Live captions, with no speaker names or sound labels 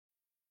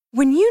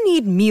When you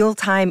need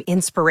mealtime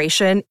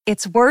inspiration,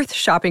 it's worth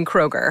shopping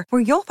Kroger,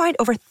 where you'll find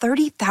over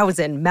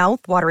 30,000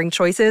 mouth-watering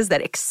choices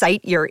that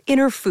excite your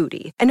inner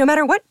foodie. And no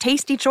matter what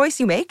tasty choice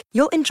you make,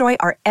 you'll enjoy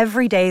our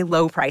everyday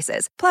low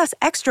prices, plus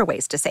extra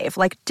ways to save,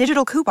 like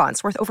digital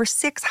coupons worth over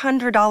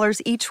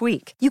 $600 each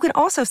week. You can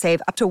also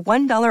save up to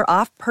 $1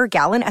 off per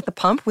gallon at the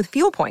pump with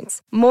fuel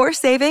points. More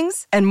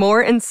savings and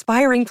more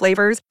inspiring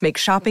flavors make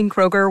shopping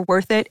Kroger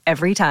worth it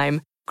every time.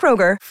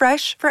 Kroger,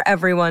 fresh for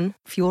everyone.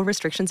 Fuel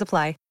restrictions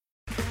apply.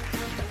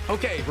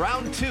 Okay,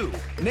 round two.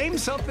 Name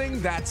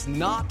something that's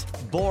not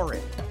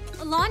boring.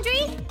 A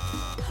laundry?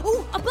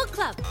 Ooh, a book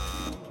club.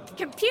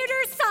 Computer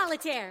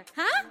solitaire,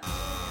 huh?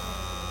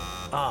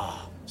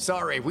 Ah,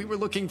 sorry, we were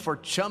looking for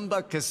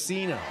Chumba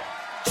Casino.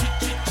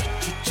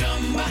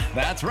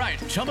 That's right,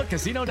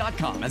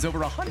 ChumbaCasino.com has over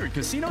 100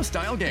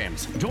 casino-style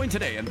games. Join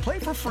today and play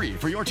for free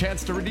for your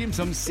chance to redeem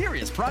some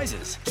serious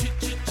prizes.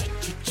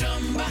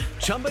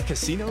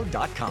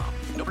 ChumbaCasino.com.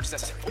 No purchase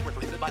necessary. Void where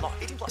prohibited by law.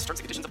 18+ terms and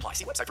conditions apply.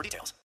 See website for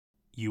details.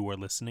 You are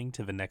listening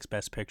to the Next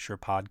Best Picture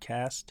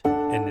podcast,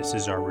 and this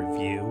is our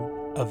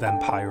review of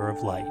Empire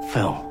of Light.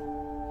 Phil,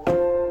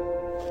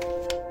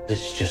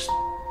 it's just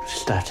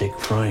static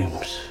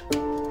frames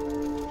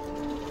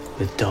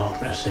with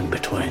darkness in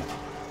between.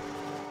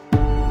 But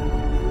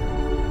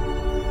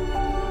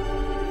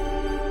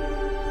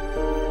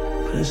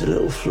there's a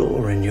little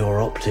flaw in your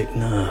optic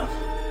nerve.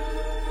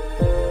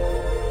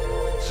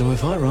 So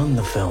if I run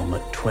the film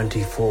at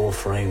 24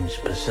 frames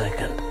per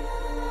second,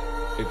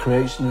 it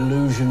creates an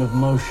illusion of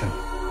motion.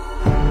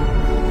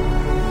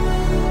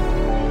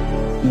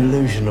 An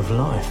illusion of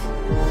life.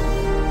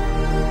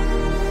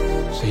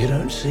 So you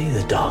don't see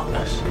the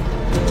darkness.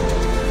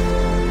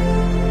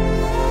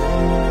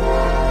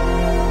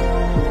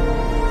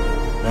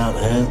 Out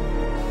there,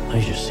 I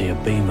just see a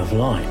beam of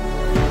light.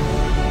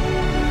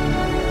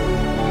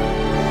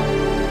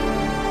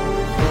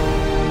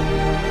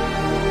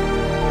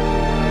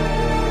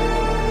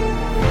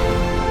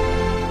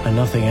 And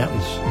nothing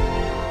happens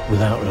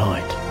without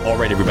light. All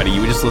right, everybody, you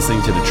were just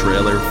listening to the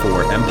trailer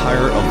for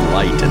Empire of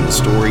Light, and the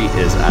story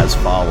is as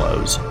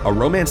follows. A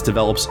romance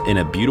develops in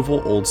a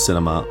beautiful old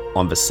cinema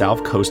on the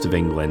south coast of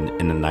England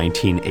in the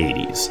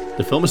 1980s.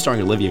 The film is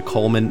starring Olivia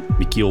Colman,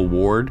 Michael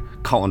Ward,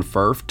 Colin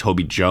Firth,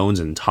 Toby Jones,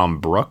 and Tom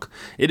Brooke.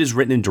 It is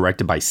written and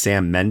directed by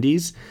Sam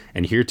Mendes,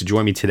 and here to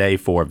join me today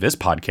for this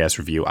podcast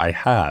review, I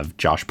have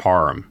Josh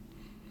Parham.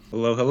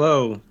 Hello,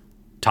 hello.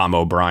 Tom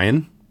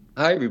O'Brien.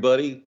 Hi,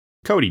 everybody.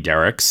 Cody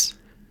Derricks.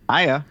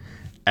 Hiya.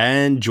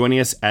 And joining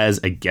us as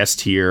a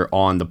guest here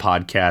on the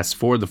podcast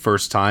for the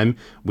first time,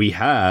 we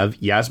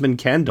have Yasmin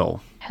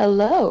Kendall.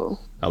 Hello.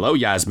 Hello,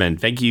 Yasmin.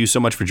 Thank you so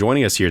much for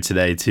joining us here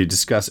today to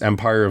discuss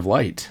Empire of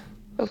Light.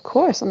 Of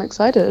course, I'm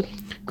excited.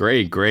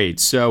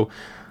 Great. So, I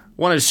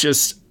want to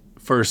just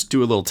first do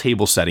a little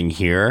table setting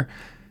here.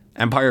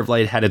 Empire of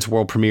Light had its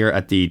world premiere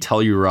at the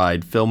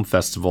Telluride Film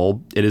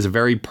Festival. It is a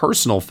very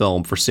personal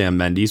film for Sam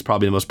Mendes,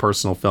 probably the most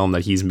personal film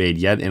that he's made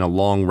yet in a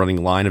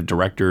long-running line of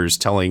directors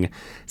telling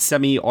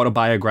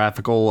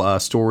semi-autobiographical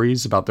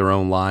stories about their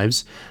own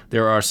lives.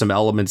 There are some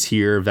elements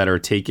here that are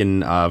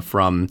taken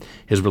from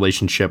his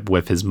relationship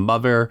with his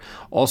mother.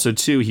 Also,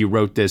 too, he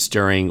wrote this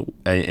during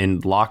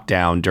in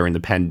lockdown during the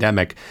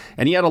pandemic,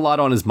 and he had a lot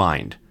on his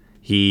mind.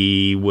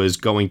 He was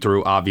going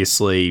through,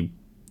 obviously,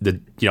 the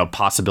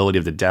possibility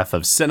of the death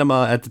of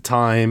cinema at the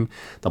time,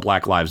 the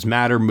Black Lives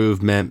Matter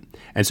movement.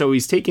 And so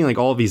he's taking like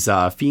all of these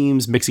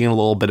themes, mixing in a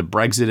little bit of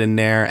Brexit in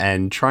there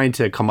and trying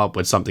to come up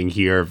with something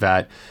here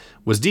that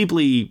was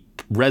deeply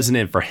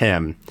resonant for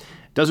him.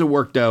 Doesn't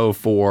work though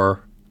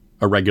for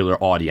a regular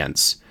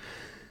audience.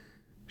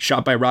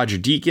 Shot by Roger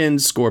Deakins,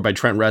 scored by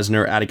Trent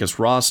Reznor, Atticus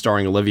Ross,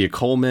 starring Olivia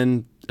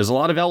Colman. There's a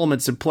lot of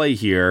elements at play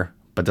here,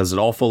 but does it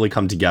all fully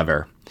come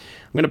together?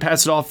 I'm going to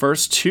pass it off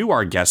first to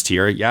our guest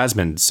here,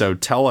 Yasmin. So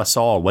tell us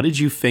all, what did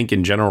you think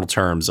in general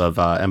terms of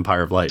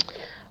Empire of Light?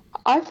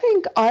 I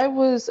think I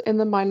was in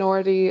the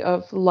minority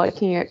of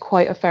liking it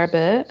quite a fair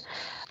bit.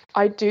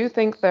 I do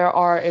think there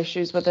are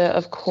issues with it,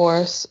 of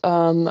course,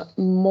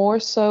 more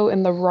so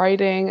in the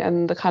writing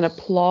and the kind of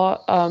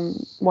plot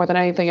more than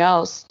anything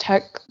else.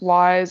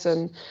 Tech-wise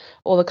and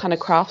all the kind of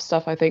craft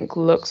stuff, I think,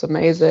 looks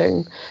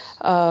amazing.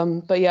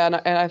 But yeah,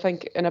 and I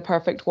think in a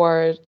perfect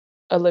world,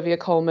 Olivia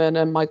Colman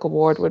and Michael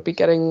Ward would be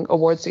getting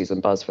award season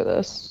buzz for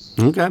this.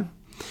 Okay.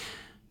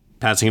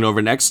 Passing it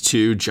over next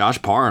to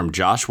Josh Parham.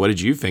 Josh, what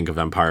did you think of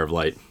Empire of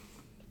Light?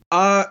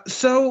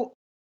 So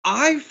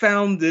I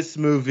found this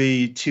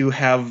movie to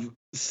have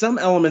some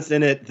elements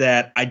in it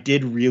that I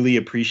did really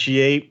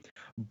appreciate,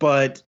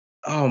 but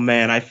oh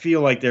man, I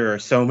feel like there are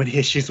so many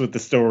issues with the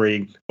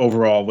story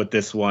overall with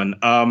this one.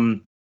 I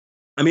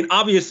mean,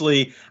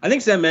 obviously, I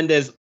think Sam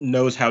Mendes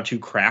knows how to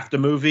craft a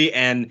movie,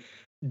 and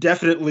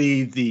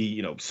definitely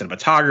the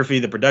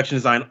cinematography, the production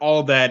design,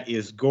 all that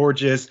is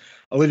gorgeous.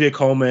 Olivia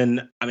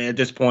Colman, I mean, at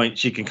this point,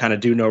 she can kind of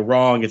do no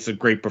wrong. It's a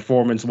great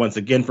performance once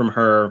again from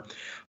her.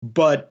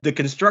 But the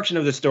construction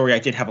of the story, I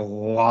did have a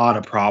lot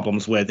of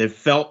problems with. It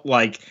felt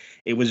like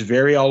it was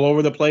very all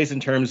over the place in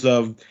terms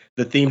of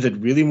the themes it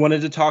really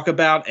wanted to talk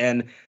about.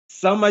 And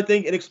Some I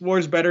think it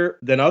explores better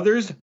than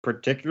others,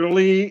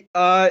 particularly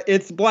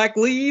its black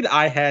lead.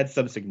 I had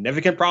some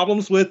significant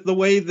problems with the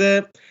way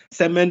that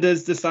Sam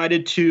Mendes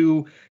decided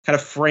to kind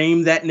of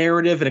frame that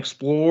narrative and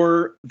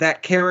explore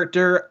that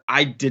character.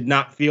 I did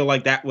not feel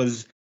like that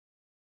was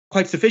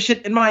quite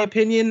sufficient, in my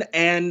opinion.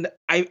 And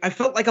I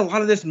felt like a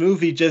lot of this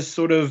movie just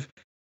sort of,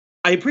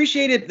 I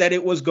appreciated that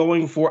it was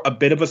going for a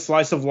bit of a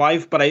slice of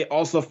life, but I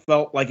also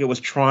felt like it was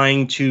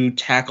trying to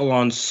tackle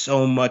on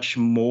so much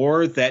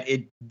more that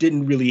it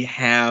didn't really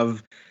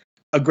have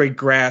a great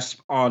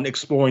grasp on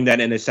exploring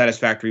that in a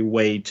satisfactory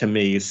way to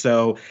me.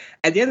 So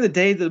at the end of the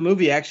day, the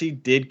movie actually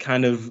did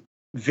kind of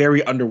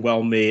very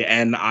underwhelm me,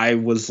 and I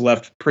was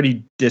left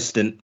pretty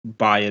distant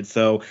by it.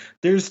 So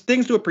there's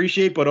things to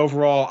appreciate, but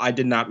overall, I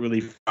did not really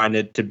find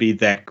it to be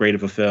that great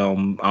of a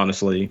film,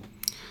 honestly.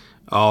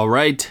 All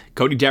right,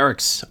 Cody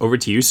Derricks, over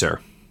to you, sir.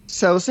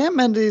 So Sam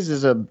Mendes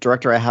is a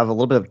director I have a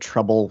little bit of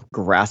trouble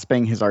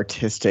grasping his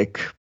artistic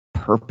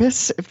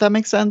purpose, if that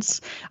makes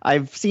sense.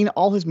 I've seen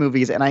all his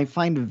movies, and I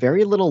find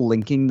very little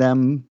linking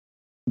them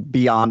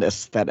beyond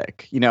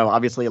aesthetic. You know,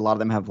 obviously a lot of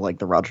them have like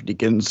the Roger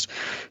Deakins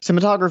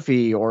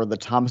cinematography or the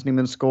Thomas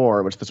Newman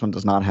score, which this one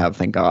does not have,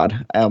 thank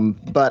God.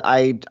 But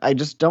I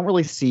just don't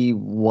really see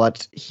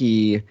what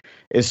he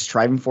is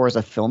striving for as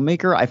a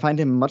filmmaker. I find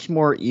him much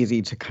more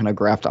easy to kind of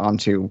graft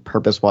onto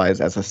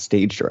purpose-wise as a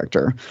stage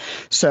director.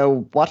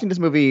 So watching this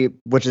movie,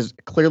 which is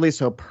clearly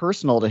so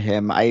personal to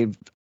him, I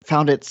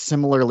found it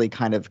similarly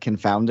kind of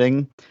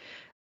confounding.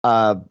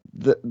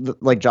 The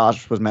like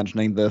Josh was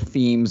mentioning, the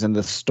themes and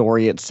the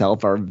story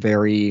itself are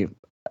very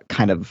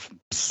kind of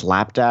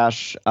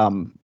slapdash.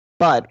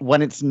 But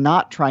when it's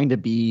not trying to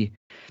be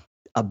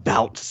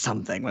about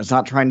something, when it's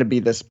not trying to be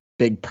this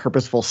big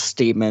purposeful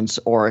statement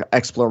or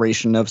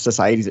exploration of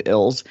society's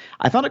ills,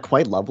 I found it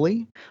quite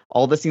lovely.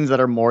 All the scenes that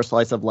are more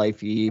slice of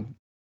life-y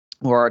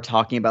or are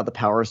talking about the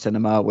power of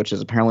cinema, which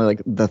is apparently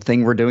like the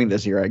thing we're doing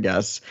this year, I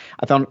guess,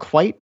 I found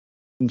quite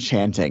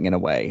enchanting in a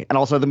way. And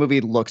also the movie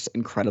looks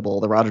incredible.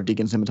 The Roger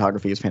Deakins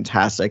cinematography is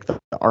fantastic. The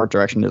art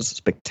direction is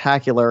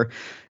spectacular.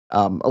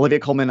 Olivia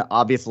Colman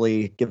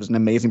obviously gives an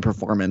amazing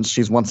performance.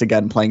 She's once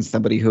again playing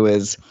somebody who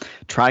is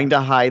trying to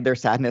hide their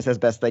sadness as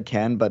best they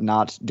can, but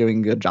not doing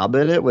a good job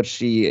at it, which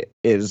she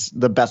is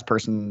the best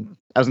person,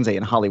 I was going to say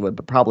in Hollywood,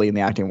 but probably in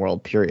the acting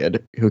world,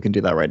 period, who can do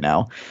that right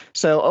now.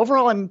 So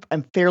overall,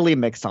 I'm fairly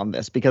mixed on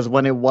this, because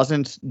when it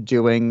wasn't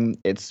doing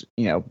its,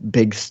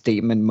 big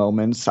statement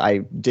moments, I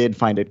did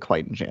find it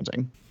quite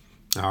enchanting.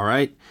 All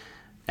right.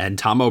 And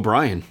Tom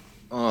O'Brien.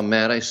 Oh,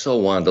 Matt, I so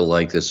wanted to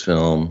like this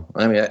film.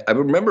 I mean, I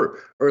remember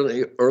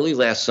early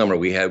last summer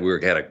we had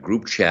a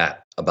group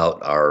chat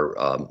about our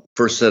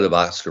first set of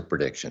Oscar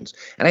predictions.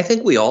 And I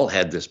think we all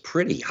had this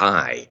pretty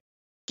high,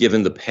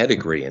 given the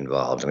pedigree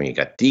involved. I mean, you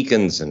got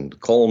Deakins and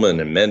Coleman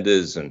and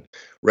Mendes and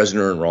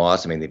Reznor and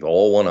Ross. I mean, they've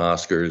all won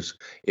Oscars.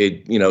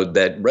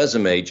 That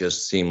resume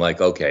just seemed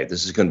like, okay,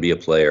 this is going to be a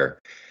player.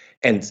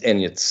 And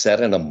it's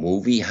set in a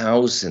movie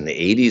house in the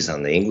 80s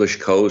on the English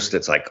coast.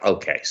 It's like,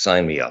 okay,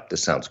 sign me up.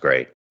 This sounds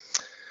great.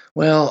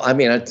 Well, I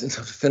mean,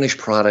 the finished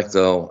product,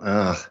 though,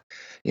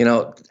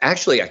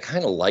 actually, I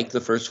kind of like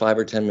the first 5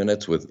 or 10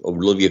 minutes with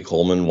Olivia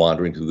Colman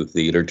wandering through the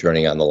theater,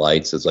 turning on the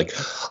lights. It's like,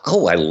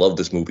 oh, I love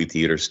this movie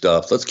theater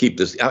stuff. Let's keep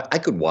this. I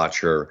could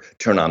watch her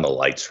turn on the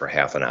lights for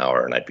half an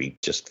hour, and I'd be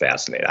just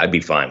fascinated. I'd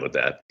be fine with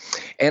that.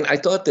 And I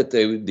thought that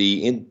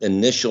the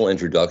initial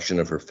introduction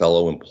of her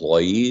fellow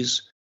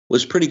employees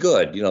was pretty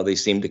good. They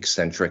seemed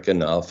eccentric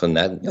enough, and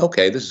that,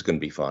 okay, this is going to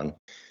be fun.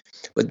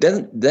 But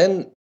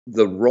then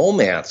the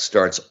romance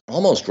starts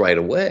almost right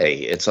away.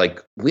 It's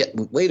like,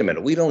 wait a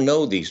minute, we don't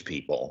know these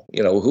people.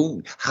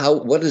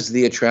 What is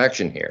the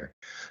attraction here?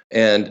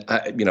 And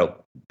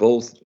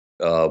both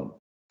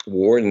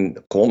Ward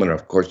and Coleman,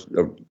 of course,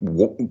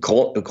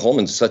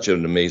 Coleman's such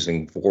an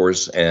amazing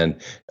force, and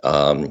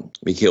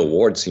Mikhail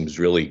Ward seems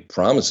really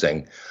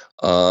promising.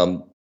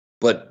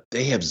 But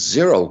they have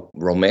zero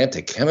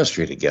romantic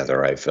chemistry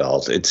together, I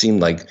felt. It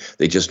seemed like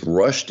they just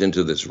rushed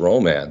into this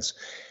romance.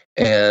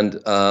 And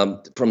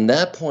from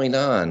that point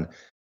on,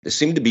 there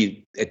seemed to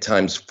be at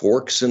times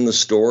forks in the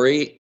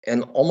story,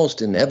 and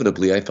almost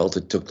inevitably, I felt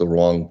it took the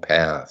wrong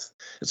path.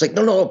 It's like,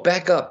 no,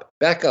 back up.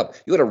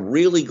 You had a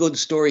really good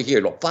story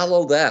here. Don't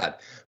follow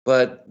that.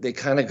 But they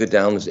kind of go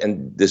down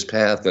this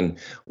path. And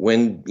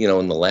when,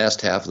 in the last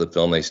half of the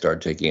film, they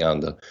start taking on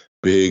the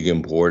big,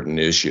 important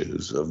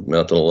issues of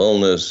mental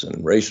illness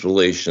and race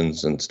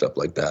relations and stuff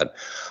like that,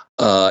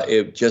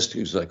 it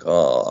was like,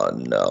 oh,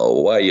 no,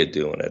 why are you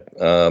doing it?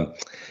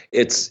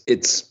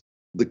 It's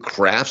the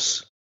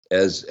crafts,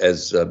 as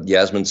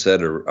Yasmin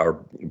said, are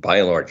by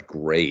and large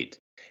great.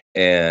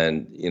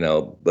 And,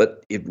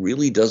 but it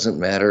really doesn't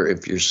matter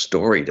if your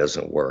story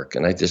doesn't work.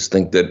 And I just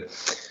think that,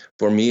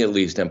 for me at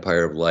least,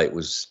 Empire of Light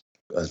was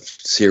a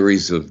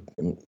series of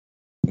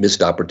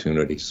missed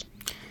opportunities.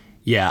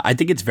 Yeah, I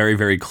think it's very,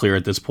 very clear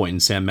at this point in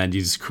Sam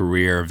Mendes'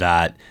 career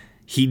that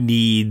he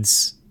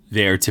needs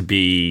there to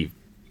be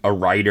a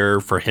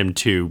writer for him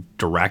to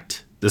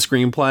direct the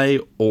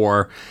screenplay,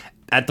 or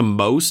at the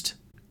most,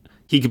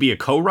 he could be a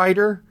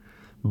co-writer,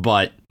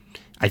 but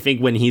I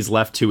think when he's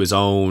left to his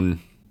own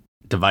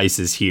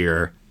devices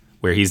here,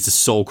 where he's the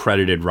sole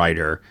credited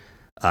writer,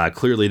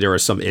 clearly there are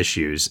some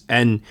issues.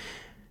 And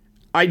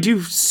I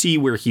do see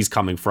where he's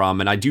coming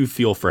from, and I do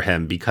feel for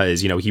him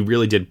because, he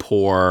really did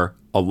pour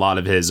a lot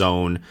of his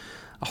own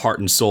heart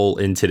and soul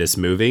into this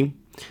movie.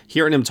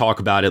 Hearing him talk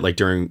about it, like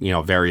during,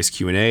 various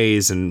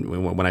Q&As, and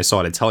when I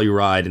saw it at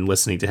Telluride and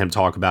listening to him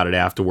talk about it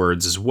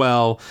afterwards as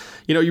well,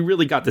 you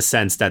really got the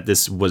sense that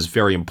this was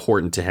very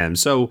important to him.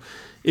 So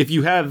if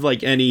you have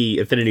like any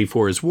affinity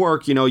for his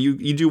work,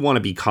 you do want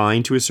to be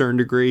kind to a certain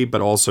degree,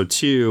 but also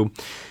too,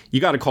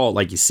 you got to call it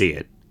like you see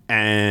it.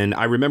 And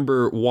I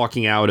remember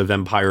walking out of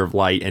Empire of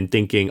Light and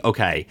thinking,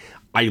 okay,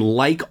 I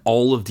like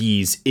all of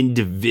these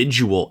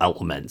individual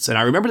elements. And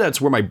I remember that's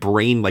where my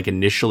brain like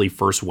initially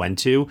first went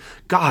to.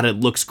 God, it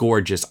looks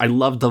gorgeous. I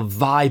love the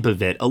vibe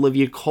of it.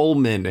 Olivia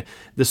Colman,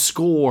 the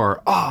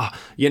score,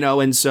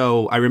 and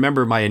so I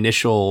remember my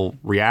initial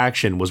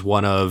reaction was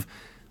one of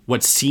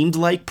what seemed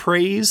like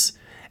praise.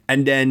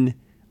 And then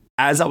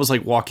as I was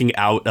like walking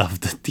out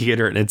of the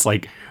theater and it's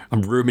like,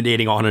 I'm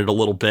ruminating on it a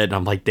little bit and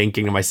I'm like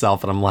thinking to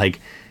myself and I'm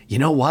like, you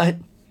know what?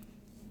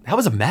 That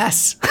was a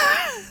mess.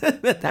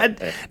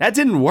 that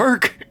didn't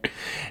work.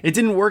 It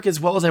didn't work as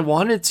well as I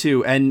wanted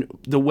to. And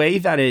the way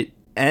that it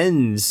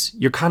ends,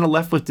 you're kind of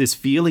left with this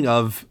feeling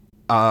of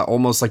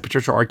almost like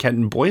Patricia Arquette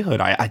in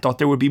Boyhood. I thought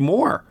there would be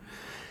more.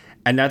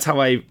 And that's how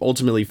I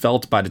ultimately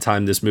felt by the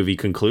time this movie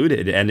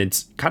concluded. And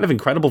it's kind of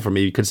incredible for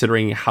me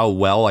considering how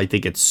well I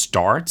think it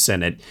starts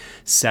and it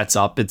sets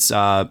up its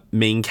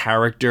main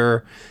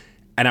character.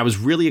 And I was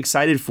really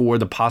excited for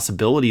the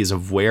possibilities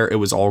of where it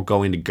was all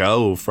going to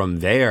go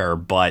from there.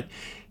 But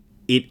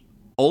it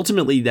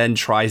ultimately then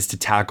tries to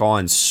tack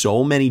on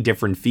so many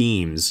different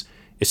themes,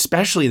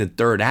 especially in the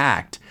third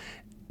act,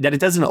 that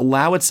it doesn't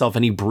allow itself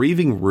any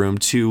breathing room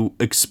to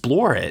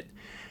explore it.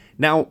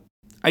 Now,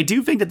 I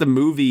do think that the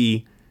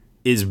movie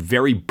is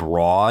very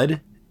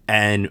broad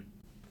and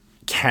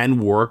can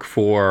work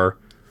for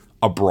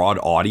a broad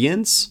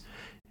audience,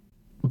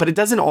 but it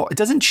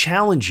doesn't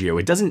challenge you.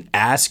 It doesn't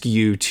ask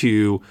you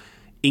to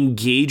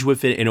engage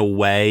with it in a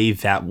way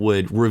that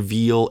would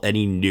reveal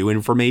any new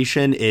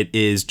information. It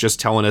is just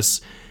telling us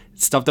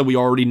stuff that we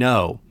already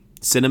know.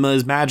 Cinema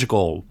is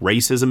magical.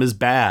 Racism is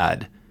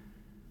bad.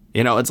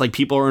 It's like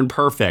people are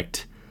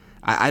imperfect.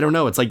 I don't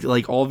know. It's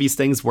like all these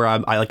things where I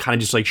like kind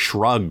of just like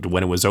shrugged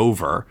when it was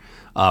over,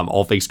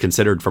 all things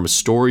considered from a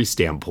story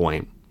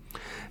standpoint.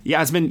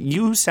 Yasmin,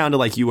 you sounded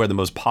like you are the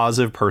most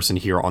positive person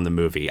here on the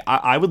movie.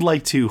 I would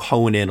like to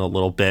hone in a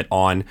little bit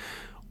on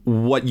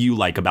what you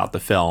like about the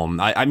film.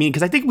 I mean,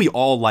 because I think we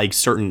all like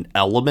certain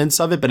elements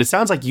of it, but it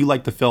sounds like you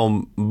like the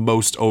film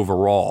most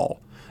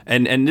overall.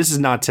 And this is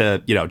not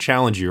to,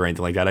 challenge you or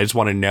anything like that. I just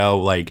want to know,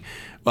 like,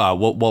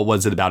 what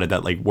was it about it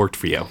that, like, worked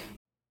for you?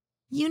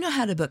 You know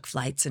how to book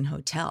flights and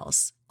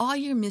hotels. All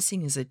you're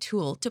missing is a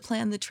tool to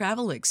plan the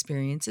travel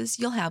experiences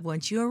you'll have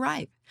once you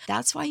arrive.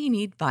 That's why you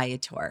need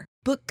Viator.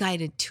 Book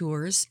guided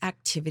tours,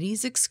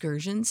 activities,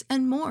 excursions,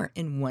 and more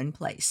in one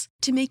place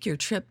to make your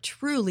trip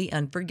truly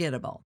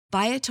unforgettable.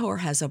 Viator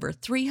has over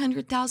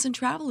 300,000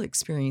 travel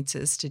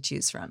experiences to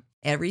choose from.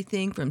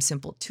 Everything from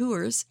simple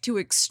tours to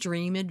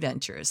extreme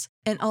adventures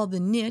and all the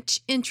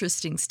niche,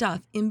 interesting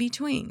stuff in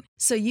between.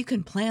 So you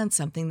can plan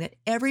something that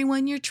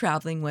everyone you're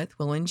traveling with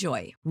will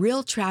enjoy.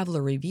 Real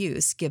traveler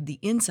reviews give the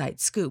inside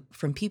scoop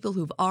from people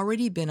who've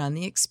already been on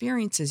the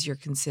experiences you're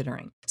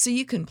considering. So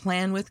you can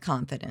plan with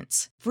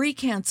confidence. Free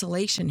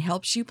cancellation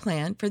helps you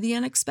plan for the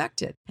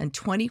unexpected. And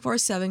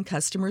 24/7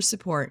 customer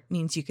support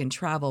means you can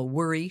travel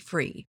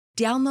worry-free.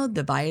 Download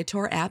the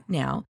Viator app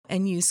now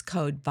and use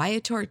code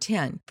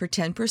Viator10 for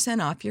 10%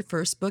 off your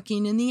first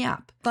booking in the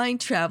app. Find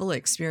travel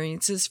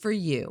experiences for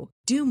you.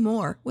 Do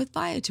more with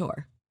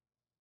Viator.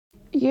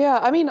 Yeah,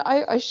 I mean,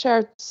 I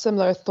share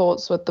similar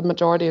thoughts with the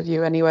majority of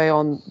you anyway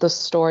on the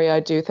story. I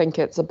do think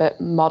it's a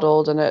bit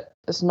muddled and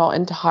it's not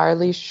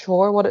entirely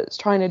sure what it's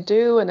trying to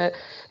do. And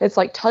it's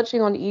like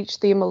touching on each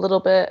theme a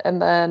little bit.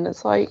 And then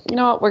it's like, you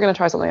know what, we're going to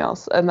try something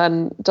else. And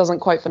then doesn't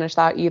quite finish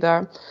that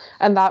either.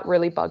 And that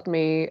really bugged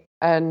me.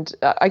 And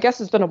I guess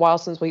it's been a while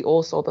since we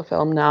all saw the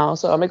film now.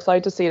 So I'm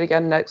excited to see it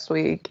again next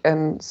week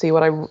and see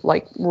what I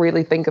like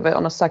really think of it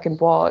on a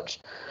second watch.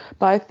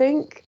 But I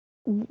think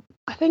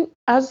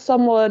as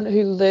someone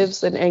who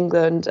lives in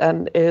England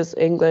and is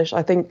English,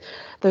 I think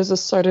there's a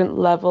certain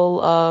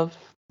level of,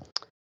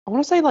 I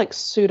want to say like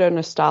pseudo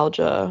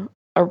nostalgia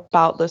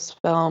about this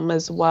film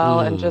as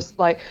well. And just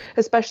like,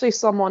 especially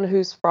someone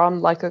who's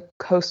from like a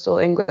coastal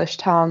English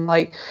town,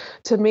 like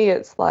to me,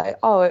 it's like,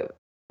 oh,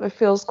 it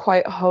feels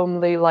quite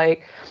homely.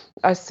 Like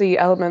I see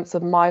elements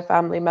of my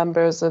family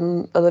members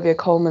and Olivia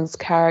Colman's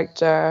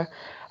character.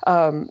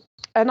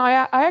 And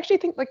I actually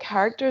think the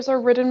characters are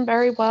written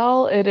very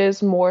well. It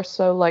is more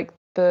so like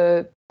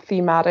the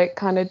thematic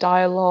kind of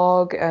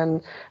dialogue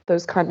and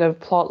those kind of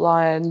plot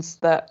lines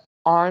that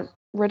aren't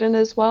written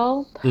as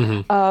well.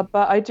 But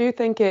I do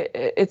think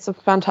it's a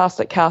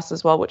fantastic cast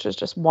as well, which is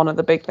just one of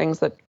the big things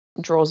that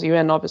draws you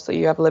in. Obviously,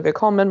 you have Olivia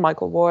Colman,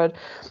 Michael Ward,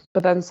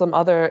 but then some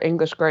other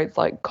English greats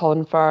like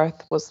Colin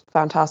Firth was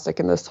fantastic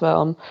in this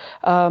film,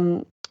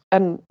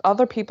 and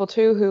other people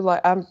too who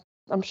like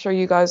I'm sure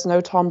you guys know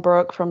Tom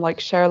Brooke from like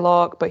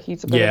Sherlock, but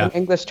he's a bit of an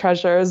English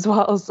treasure as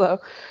well. So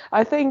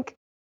I think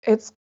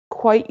it's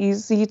quite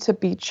easy to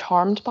be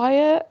charmed by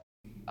it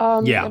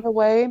in a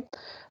way,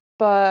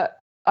 but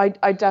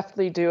I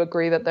definitely do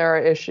agree that there are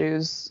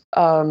issues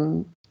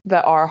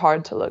that are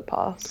hard to look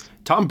past.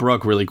 Tom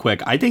Brooke, really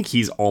quick, I think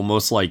he's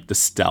almost like the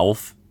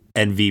stealth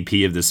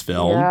MVP of this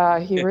film. Yeah,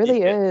 he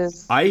really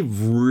is. I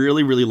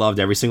really, really loved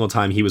every single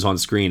time he was on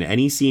screen.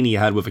 Any scene he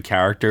had with a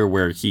character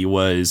where he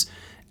was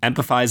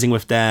empathizing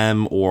with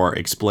them or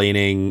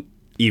explaining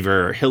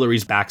either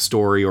Hillary's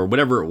backstory or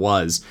whatever it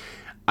was,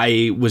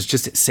 I was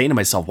just saying to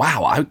myself,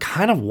 wow, I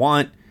kind of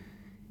want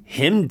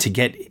him to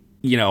get,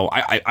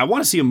 I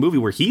want to see a movie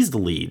where he's the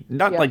lead.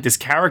 Not like this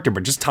character,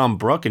 but just Tom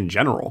Brooke in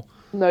general.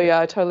 No, yeah,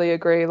 I totally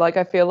agree. Like,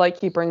 I feel like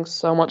he brings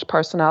so much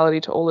personality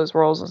to all his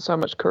roles and so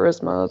much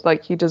charisma.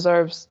 Like, he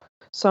deserves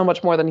so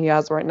much more than he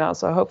has right now.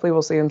 So hopefully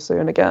we'll see him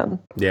soon again.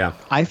 Yeah.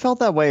 I felt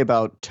that way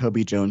about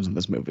Toby Jones in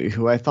this movie,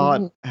 who I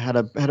thought had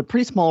a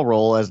pretty small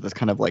role as this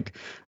kind of like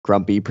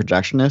grumpy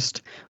projectionist,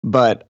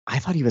 but I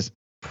thought he was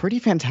pretty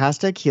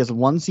fantastic. He has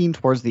one scene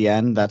towards the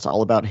end that's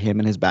all about him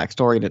and his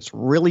backstory, and it's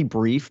really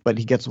brief, but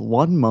he gets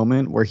one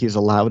moment where he's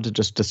allowed to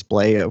just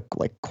display a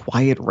like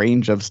quiet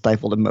range of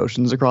stifled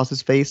emotions across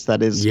his face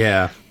that is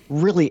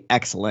really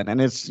excellent. And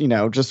it's,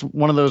 just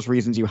one of those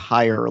reasons you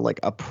hire like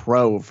a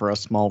pro for a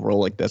small role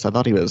like this. I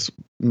thought he was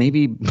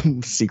maybe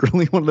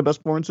secretly one of the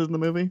best performances in the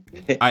movie.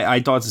 I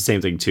thought it's the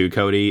same thing too,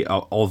 Cody,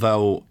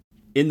 although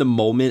in the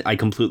moment, I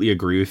completely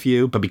agree with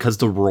you, but because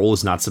the role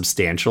is not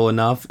substantial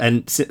enough,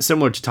 and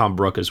similar to Tom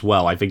Brooke as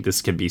well, I think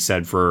this can be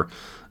said for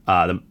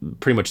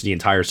pretty much the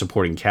entire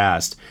supporting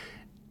cast,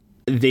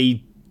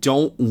 they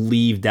don't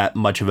leave that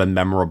much of a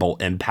memorable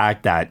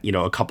impact that,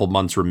 a couple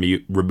months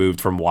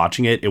removed from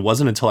watching it. It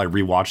wasn't until I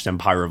rewatched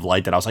Empire of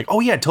Light that I was like, oh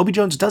yeah, Toby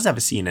Jones does have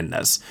a scene in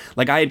this.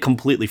 Like, I had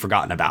completely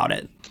forgotten about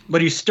it.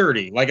 But he's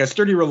sturdy, like a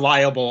sturdy,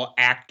 reliable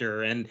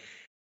actor, and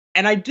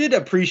I did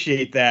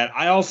appreciate that.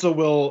 I also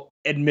will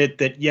admit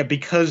that,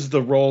 because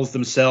the roles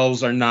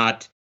themselves are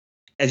not,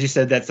 as you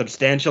said, that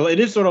substantial, it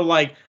is sort of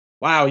like,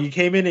 wow, you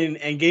came in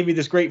and gave me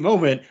this great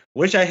moment.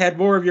 Wish I had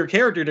more of your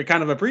character to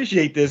kind of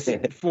appreciate this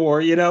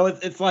for,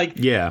 it's like,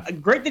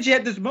 great that you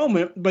had this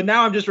moment, but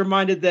now I'm just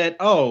reminded that,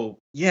 oh,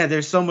 yeah,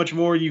 there's so much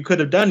more you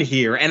could have done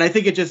here. And I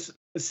think it just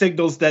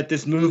signals that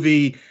this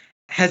movie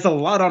has a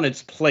lot on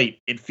its plate,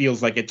 it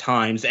feels like at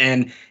times.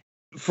 And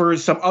for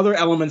some other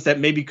elements that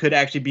maybe could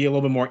actually be a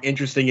little bit more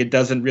interesting, it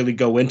doesn't really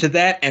go into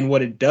that. And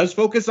what it does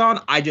focus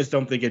on, I just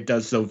don't think it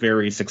does so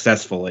very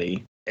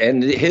successfully.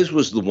 And his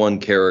was the one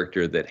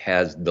character that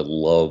has the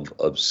love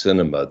of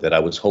cinema that I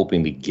was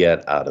hoping to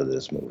get out of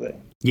this movie.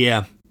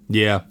 Yeah.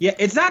 Yeah,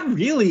 it's not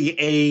really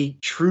a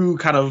true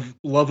kind of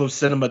love of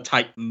cinema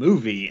type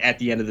movie at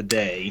the end of the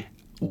day.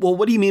 Well,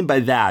 what do you mean by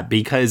that?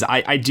 Because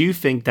I do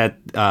think that,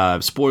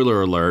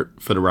 spoiler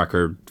alert for the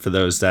record, for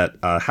those that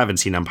haven't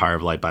seen Empire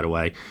of Light, by the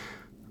way,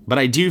 but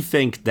I do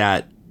think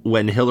that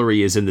when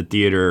Hillary is in the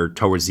theater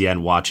towards the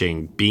end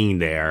watching Being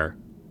There,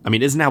 I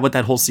mean, isn't that what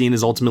that whole scene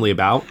is ultimately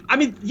about? I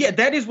mean, yeah,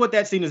 that is what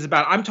that scene is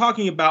about. I'm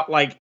talking about,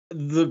 like,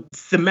 the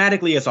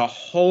thematically as a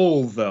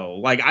whole, though.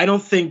 Like, I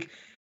don't think,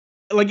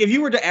 like, if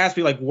you were to ask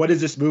me, like, what is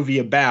this movie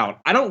about?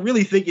 I don't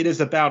really think it is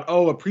about,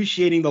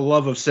 appreciating the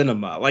love of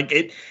cinema.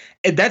 Like,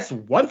 that's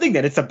one thing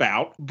that it's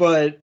about,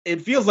 but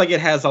it feels like it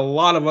has a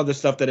lot of other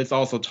stuff that it's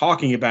also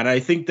talking about. And I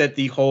think that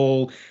the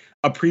whole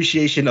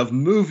appreciation of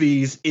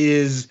movies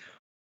is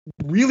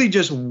really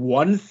just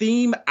one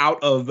theme out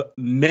of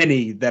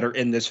many that are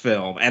in this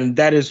film. And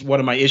that is one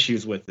of my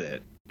issues with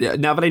it.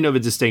 Now that I know the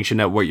distinction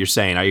of what you're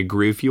saying, I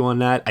agree with you on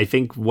that. I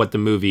think what the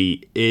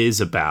movie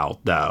is about,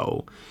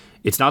 though,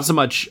 it's not so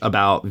much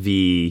about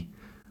the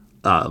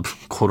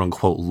quote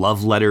unquote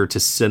love letter to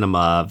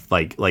cinema,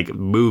 like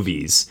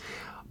movies,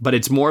 but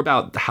it's more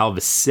about how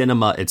the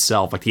cinema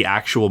itself, like the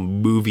actual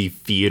movie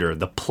theater,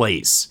 the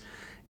place,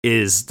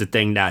 is the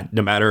thing that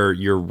no matter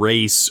your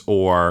race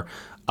or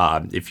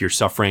if you're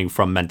suffering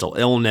from mental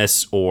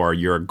illness or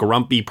you're a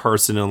grumpy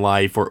person in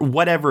life or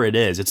whatever it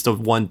is, it's the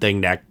one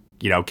thing that,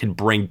 can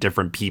bring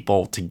different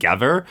people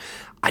together.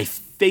 I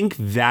think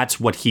that's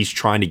what he's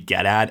trying to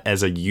get at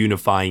as a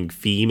unifying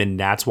theme. And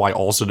that's why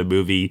also the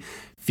movie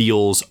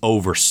feels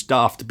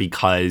overstuffed,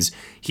 because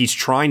he's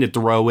trying to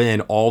throw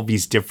in all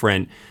these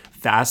different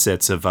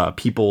facets of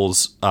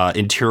people's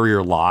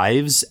interior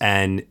lives,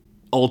 and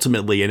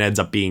ultimately it ends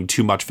up being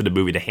too much for the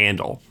movie to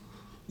handle.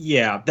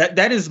 Yeah,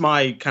 that is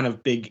my kind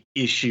of big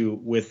issue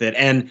with it.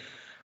 And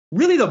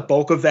really the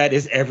bulk of that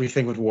is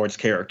everything with Ward's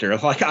character.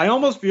 Like, I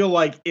almost feel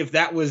like if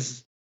that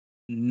was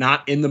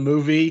not in the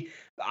movie,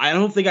 I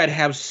don't think I'd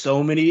have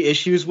so many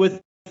issues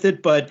with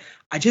it, but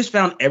I just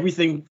found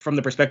everything from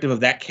the perspective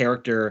of that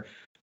character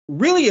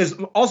really is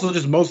also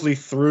just mostly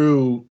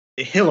through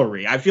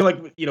Hillary. I feel like,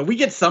 we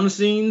get some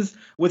scenes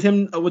with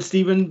him, with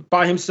Steven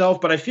by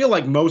himself, but I feel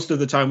like most of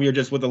the time we are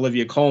just with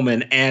Olivia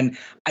Colman, and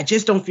I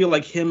just don't feel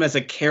like him as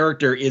a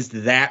character is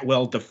that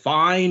well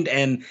defined,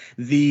 and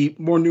the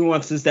more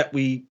nuances that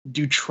we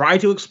do try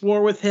to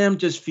explore with him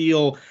just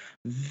feel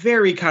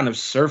very kind of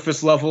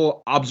surface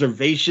level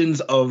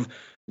observations of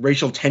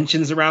racial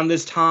tensions around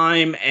this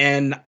time,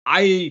 and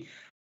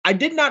I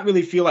did not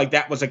really feel like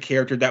that was a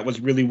character that was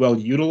really well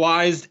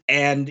utilized,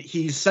 and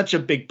he's such a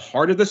big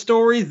part of the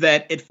story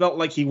that it felt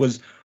like he was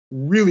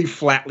really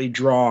flatly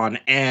drawn,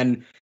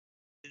 and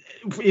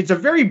it's a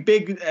very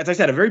big, as I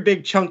said, a very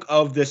big chunk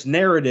of this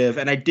narrative,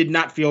 and I did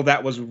not feel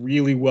that was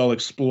really well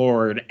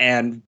explored,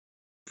 and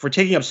for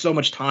taking up so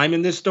much time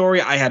in this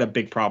story, I had a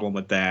big problem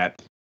with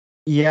that.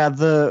 Yeah,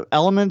 the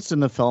elements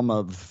in the film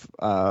of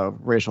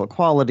racial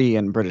equality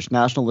and British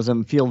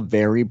nationalism feel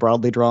very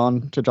broadly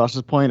drawn, to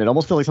Josh's point. It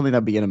almost feels like something that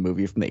would be in a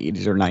movie from the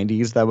 80s or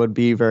 90s that would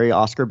be very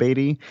Oscar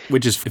baity.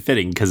 Which is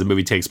fitting because the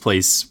movie takes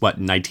place,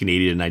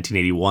 1980 to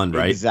 1981,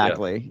 right?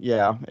 Exactly,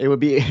 yeah.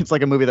 It's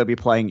like a movie that would be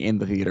playing in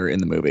the theater in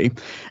the movie.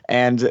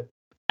 And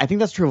I think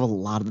that's true of a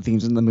lot of the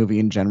themes in the movie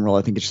in general.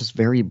 I think it's just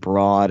very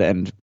broad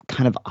and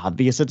kind of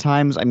obvious at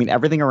times. I mean,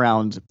 everything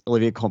around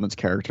Olivia Colman's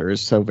character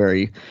is so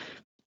very,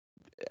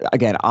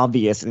 again,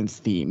 obvious in its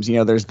themes.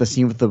 There's the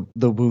scene with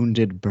the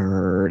wounded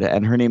bird,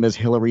 and her name is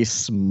Hilary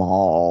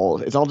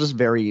Small. It's all just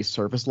very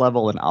surface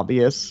level and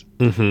obvious,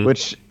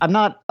 which I'm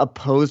not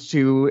opposed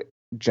to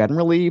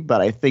generally,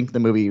 but I think the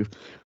movie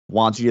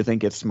wants you to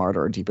think it's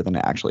smarter or deeper than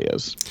it actually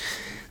is.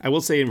 I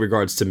will say in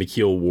regards to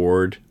McKeel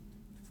Ward,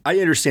 I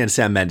understand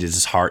Sam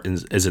Mendes' heart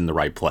is in the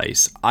right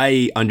place.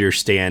 I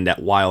understand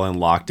that while in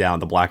lockdown,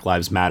 the Black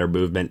Lives Matter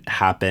movement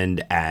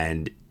happened,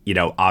 and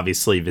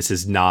obviously this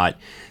is not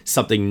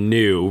something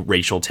new,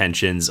 racial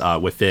tensions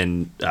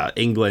within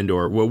England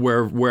or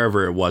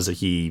wherever it was that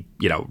he,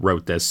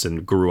 wrote this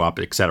and grew up,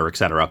 et cetera, et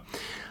cetera.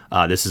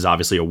 This is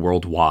obviously a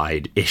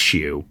worldwide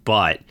issue,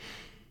 but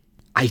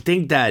I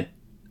think that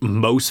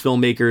most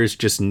filmmakers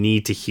just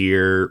need to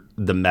hear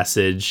the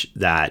message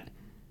that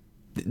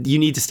you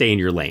need to stay in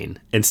your lane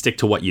and stick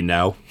to what you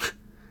know,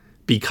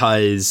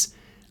 because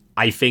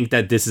I think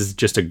that this is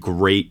just a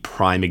great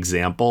prime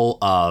example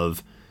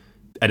of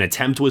an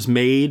attempt was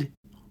made.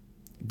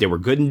 There were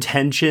good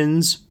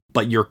intentions,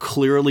 but you're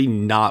clearly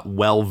not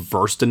well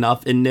versed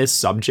enough in this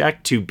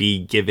subject to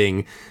be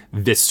giving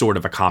this sort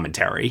of a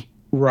commentary.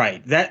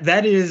 Right.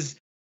 That is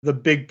the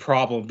big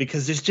problem,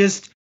 because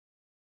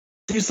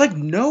there's like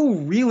no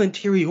real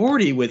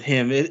interiority with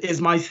him. Is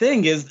my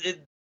thing it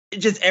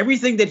just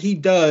everything that he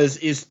does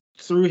is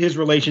through his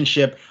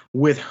relationship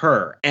with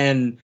her.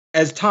 And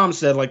as Tom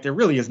said, like, there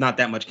really is not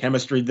that much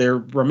chemistry. Their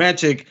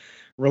romantic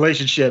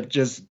relationship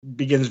just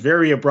begins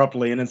very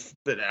abruptly, and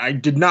I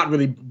did not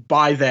really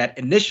buy that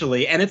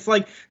initially. And it's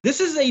like,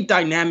 this is a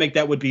dynamic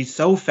that would be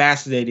so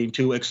fascinating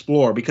to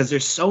explore, because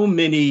there's so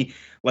many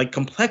like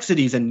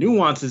complexities and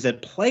nuances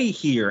at play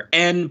here.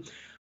 And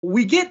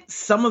we get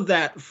some of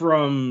that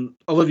from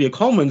Olivia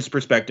Colman's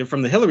perspective,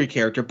 from the Hillary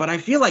character, but I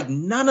feel like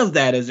none of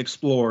that is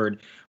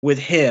explored with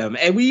him.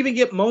 And we even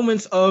get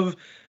moments of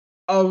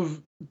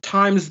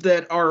times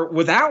that are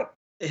without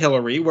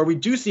Hillary, where we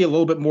do see a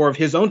little bit more of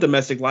his own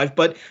domestic life,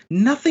 but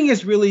nothing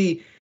is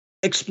really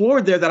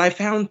explored there that I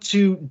found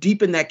to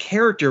deepen that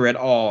character at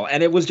all.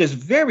 And it was just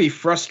very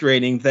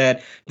frustrating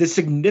that the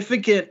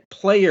significant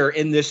player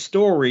in this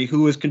story,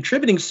 who is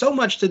contributing so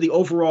much to the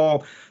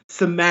overall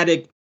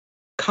thematic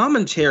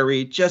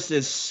commentary, just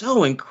is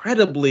so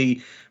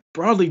incredibly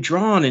broadly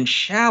drawn and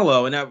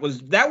shallow. And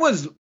that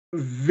was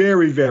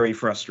very, very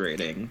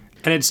frustrating.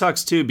 And it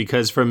sucks too,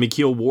 because for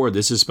McKeel Ward,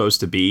 this is supposed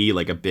to be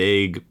like a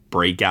big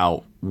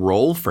breakout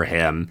role for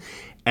him.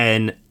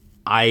 And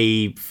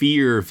I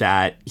fear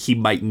that he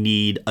might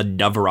need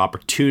another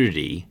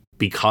opportunity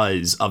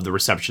because of the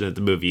reception that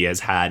the movie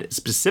has had,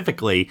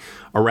 specifically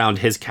around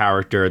his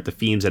character, the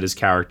themes that his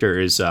character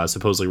is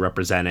supposedly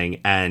representing.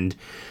 And,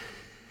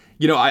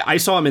 I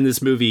saw him in this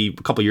movie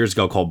a couple years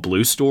ago called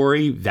Blue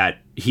Story that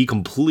he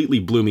completely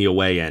blew me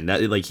away in.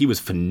 He was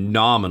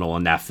phenomenal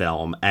in that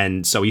film.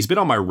 And so he's been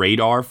on my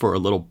radar for a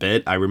little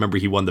bit. I remember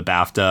he won the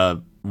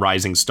BAFTA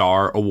Rising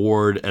Star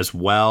Award as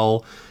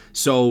well.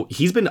 So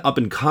he's been up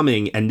and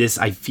coming, and this,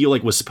 I feel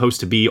like, was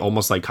supposed to be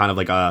almost like kind of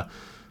like a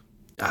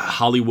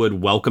Hollywood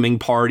welcoming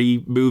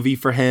party movie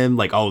for him.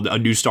 Like, oh, a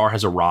new star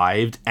has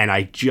arrived. And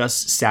I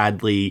just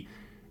sadly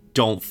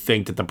don't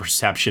think that the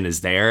perception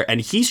is there. And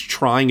he's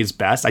trying his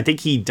best. I think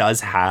he does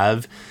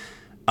have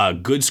a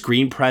good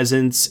screen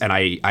presence, and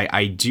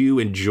I do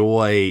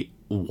enjoy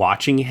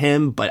watching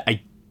him, but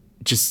I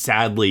just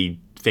sadly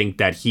think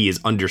that he is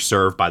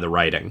underserved by the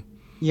writing.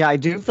 Yeah, I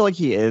do feel like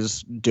he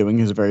is doing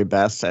his very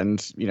best,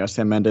 and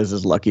Sam Mendes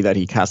is lucky that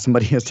he cast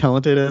somebody as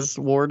talented as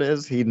Ward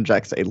is. He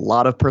injects a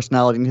lot of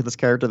personality into this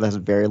character that has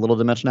very little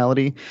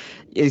dimensionality.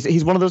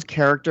 He's one of those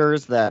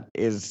characters that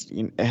is,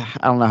 I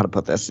don't know how to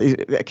put this,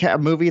 a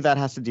movie that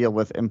has to deal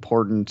with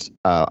important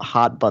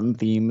hot button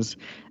themes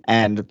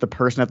And the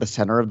person at the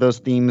center of those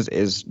themes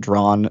is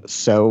drawn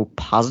so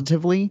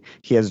positively.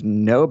 He has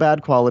no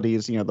bad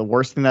qualities. You know, the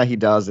worst thing that he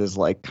does is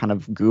like kind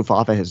of goof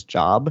off at his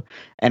job.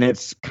 And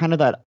it's kind of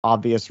that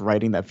obvious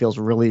writing that feels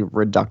really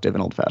reductive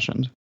and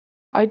old-fashioned.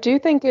 I do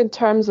think in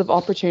terms of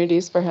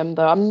opportunities for him,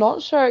 though, I'm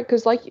not sure,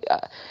 because, like,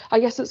 I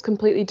guess it's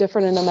completely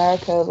different in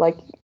America. Like,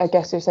 I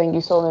guess you're saying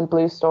you saw him in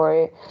Blue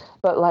Story,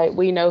 but, like,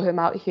 we know him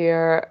out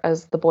here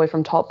as the boy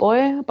from Top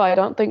Boy, but I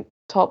don't think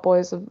Top Boy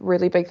is a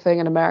really big thing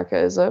in America,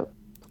 is it?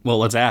 Well,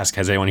 let's ask.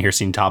 Has anyone here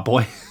seen Top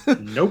Boy?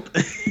 Nope.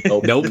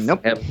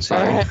 Nope. Haven't seen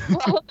it.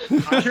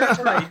 I'm sure it's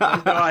right.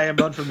 No, I am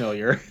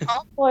unfamiliar.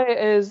 Top Boy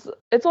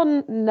it's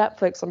on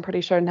Netflix, I'm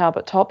pretty sure now,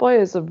 but Top Boy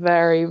is a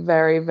very,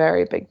 very,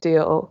 very big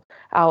deal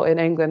out in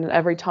England. And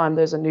every time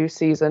there's a new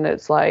season,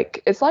 it's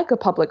like a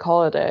public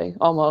holiday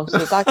almost.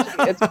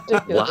 It's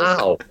ridiculous.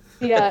 Wow.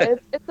 Yeah,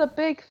 it's a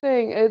big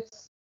thing.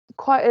 It's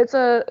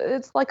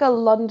like a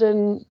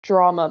London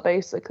drama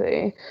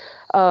basically.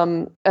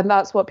 And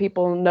that's what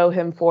people know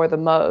him for the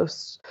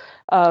most.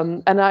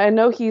 And I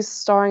know he's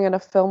starring in a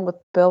film with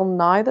Bill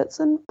Nye that's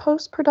in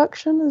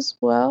post-production as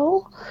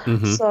well.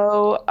 Mm-hmm.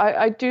 So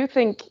I do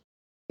think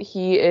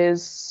he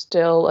is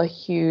still a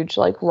huge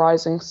like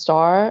rising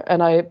star,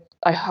 and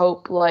I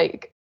hope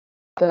like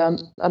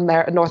the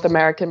North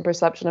American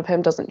perception of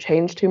him doesn't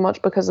change too much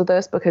because of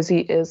this, because he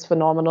is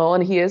phenomenal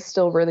and he is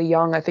still really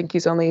young. I think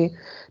he's only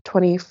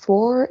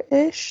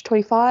 24-ish,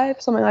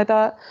 25, something like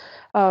that.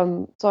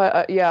 So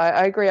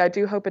I agree. I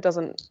do hope it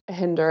doesn't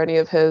hinder any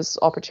of his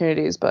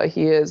opportunities, but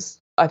he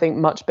is, I think,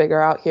 much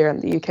bigger out here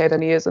in the UK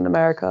than he is in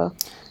America.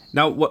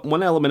 Now,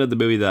 one element of the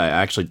movie that I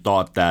actually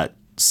thought that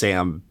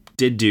Sam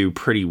did do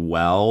pretty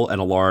well,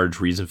 and a large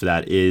reason for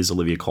that is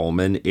Olivia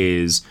Colman,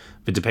 is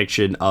the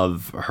depiction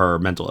of her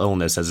mental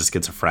illness as a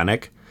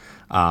schizophrenic.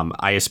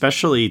 I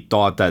especially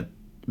thought that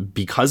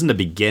because in the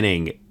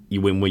beginning,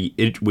 when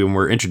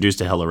we're introduced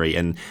to Hilary,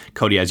 and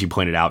Cody, as you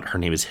pointed out, her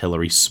name is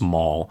Hilary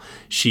Small,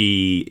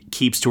 she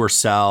keeps to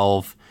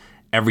herself.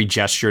 Every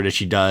gesture that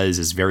she does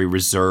is very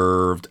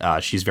reserved.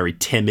 She's very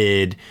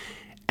timid.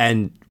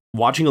 And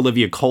watching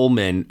Olivia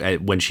Colman,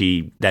 when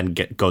she then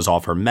goes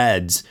off her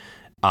meds,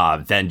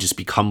 then just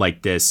become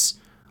like this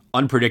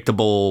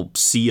unpredictable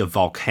sea of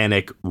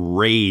volcanic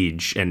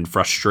rage and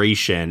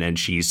frustration, and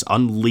she's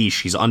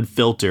unleashed, she's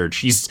unfiltered,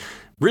 she's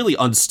really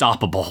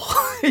unstoppable.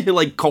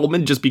 Like,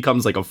 Colman just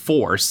becomes like a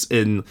force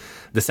in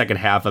the second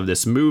half of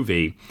this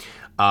movie.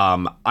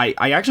 I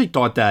actually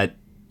thought that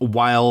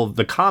while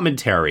the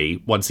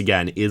commentary, once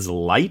again, is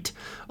light,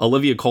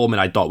 Olivia Colman,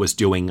 I thought, was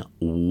doing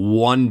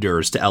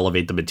wonders to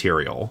elevate the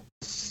material.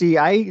 See,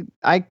 I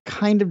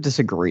kind of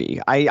disagree.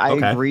 I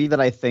agree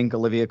that I think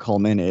Olivia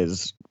Colman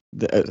is,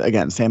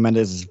 again, Sam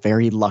Mendes is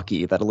very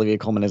lucky that Olivia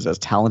Colman is as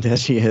talented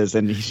as she is,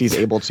 and she's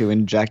able to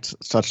inject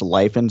such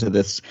life into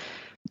this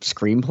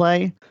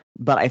screenplay.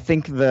 But I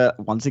think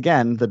once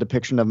again, the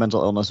depiction of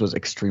mental illness was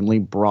extremely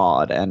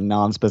broad and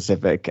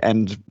non-specific.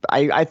 And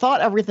I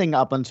thought everything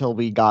up until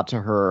we got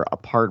to her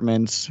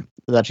apartment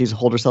that she's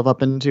holed herself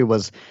up into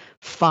was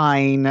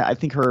fine. I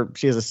think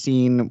she has a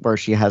scene where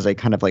she has a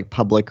kind of like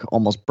public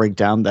almost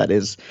breakdown that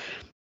is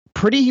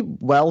pretty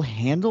well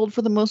handled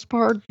for the most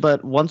part.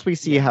 But once we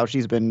see how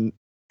she's been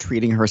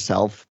treating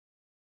herself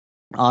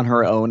on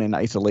her own in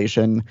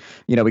isolation,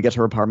 you know, we get to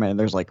her apartment and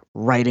there's like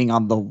writing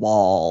on the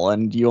wall,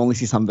 and you only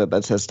see some of it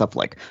that says stuff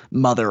like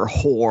mother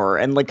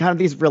whore, and like kind of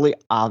these really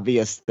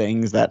obvious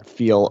things that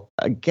feel,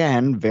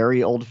 again,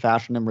 very old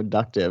fashioned and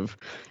reductive.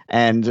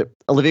 And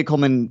Olivia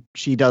Colman,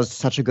 she does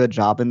such a good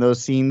job in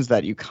those scenes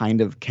that you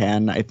kind of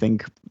can, I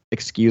think,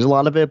 excuse a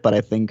lot of it. But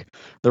I think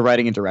the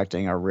writing and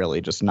directing are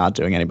really just not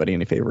doing anybody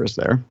any favors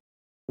there.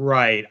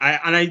 Right.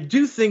 I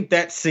do think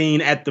that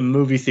scene at the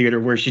movie theater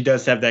where she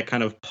does have that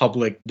kind of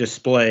public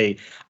display,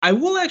 I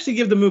will actually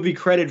give the movie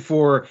credit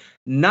for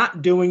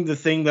not doing the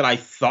thing that I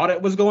thought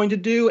it was going to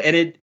do. And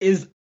it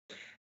is,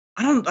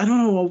 I don't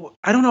know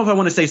if I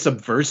want to say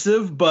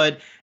subversive, but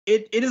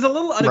it is a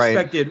little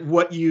unexpected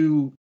what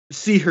you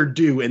see her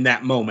do in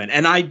that moment.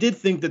 And I did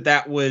think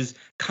that was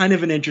kind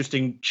of an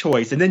interesting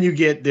choice. And then you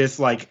get this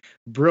like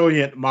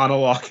brilliant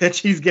monologue that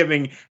she's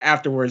giving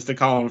afterwards to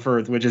Colin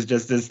Firth, which is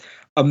just this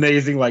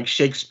amazing like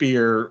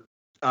Shakespeare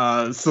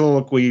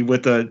soliloquy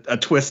with a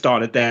twist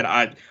on it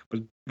that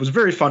was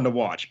very fun to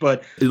watch.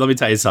 But let me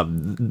tell you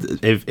something.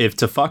 If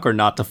to fuck or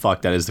not to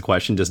fuck, that is the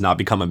question, does not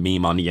become a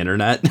meme on the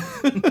internet.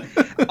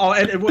 Oh,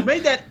 and what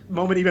made that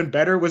moment even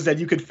better was that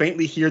you could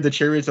faintly hear the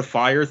Chariots of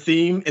Fire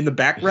theme in the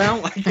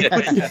background. Like,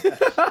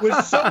 it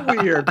was so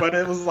weird, but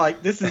it was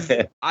like, this is,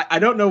 I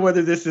don't know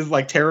whether this is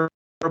like terrible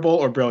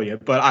or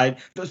brilliant, but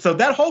so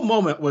that whole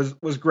moment was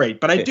great.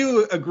 But I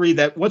do agree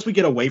that once we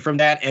get away from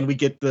that and we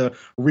get the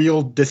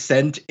real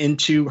descent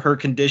into her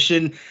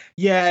condition,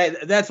 yeah,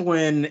 that's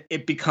when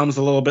it becomes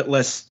a little bit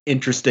less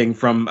interesting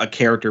from a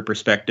character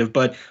perspective.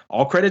 But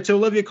all credit to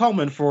Olivia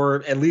Colman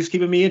for at least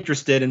keeping me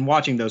interested in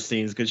watching those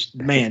scenes, because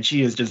man,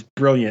 she is just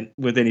brilliant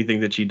with anything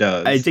that she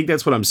does. I think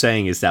that's what I'm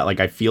saying, is that like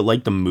I feel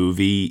like the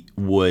movie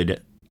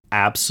would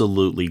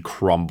absolutely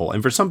crumble,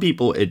 and for some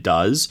people it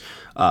does.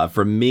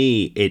 For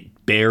me, it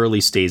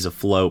barely stays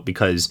afloat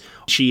because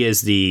she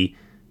is the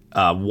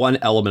one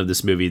element of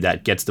this movie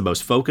that gets the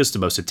most focus, the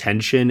most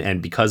attention,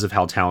 and because of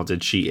how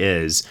talented she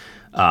is,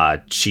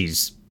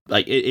 she's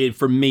like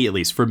for me, at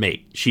least for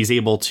me, she's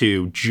able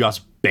to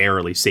just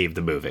barely save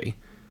the movie.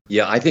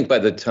 Yeah, I think by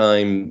the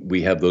time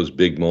we have those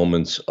big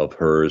moments of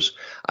hers,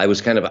 I was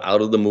kind of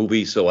out of the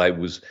movie, so I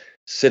was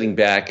sitting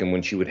back, and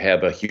when she would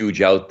have a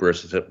huge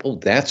outburst, I said, "Oh,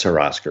 that's her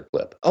Oscar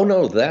clip. Oh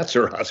no, that's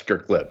her Oscar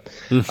clip,"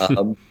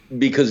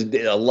 because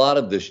a lot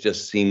of this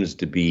just seems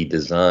to be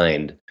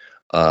designed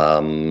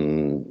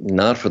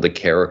not for the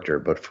character,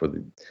 but for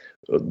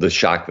the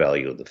shock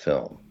value of the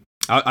film.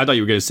 I thought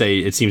you were going to say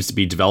it seems to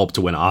be developed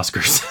to win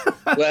Oscars.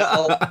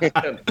 Well,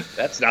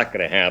 that's not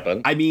going to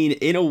happen. I mean,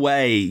 in a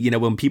way, you know,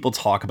 when people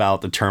talk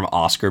about the term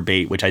Oscar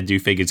bait, which I do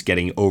think is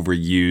getting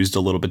overused a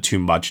little bit too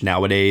much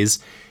nowadays,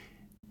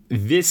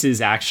 this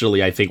is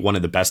actually, I think, one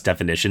of the best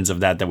definitions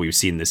of that we've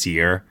seen this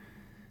year.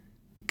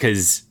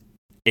 Because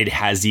it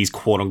has these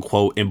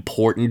quote-unquote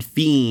important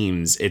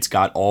themes. It's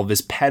got all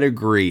this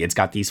pedigree. It's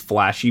got these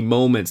flashy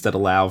moments that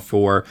allow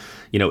for,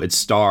 you know, its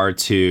star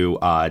to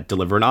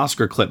deliver an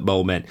Oscar clip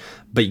moment.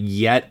 But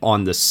yet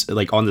on the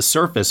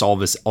surface, all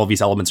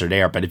these elements are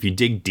there. But if you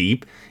dig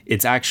deep,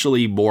 it's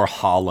actually more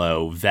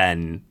hollow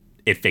than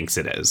it thinks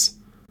it is.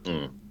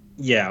 Mm.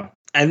 Yeah.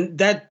 And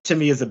that, to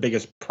me, is the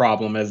biggest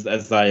problem,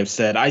 as I have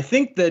said. I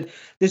think that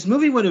this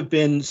movie would have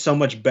been so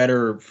much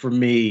better for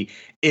me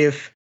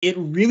if it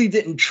really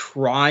didn't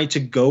try to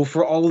go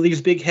for all of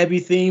these big, heavy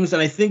themes.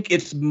 And I think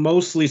it's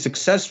mostly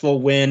successful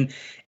when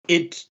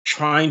it's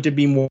trying to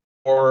be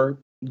more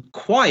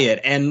quiet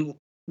and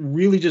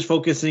really just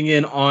focusing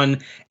in on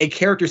a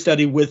character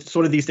study with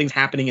sort of these things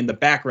happening in the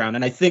background.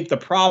 And I think the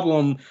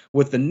problem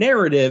with the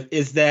narrative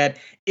is that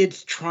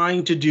it's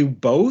trying to do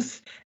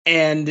both.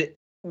 And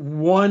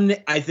one,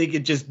 I think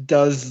it just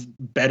does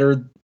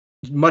better,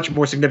 much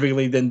more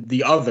significantly than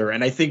the other.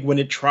 And I think when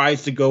it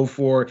tries to go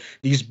for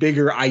these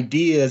bigger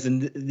ideas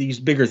and these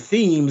bigger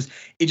themes,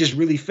 it just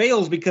really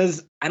fails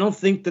because I don't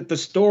think that the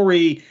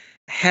story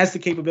has the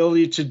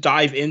capability to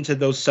dive into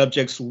those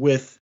subjects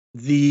with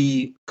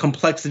the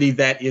complexity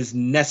that is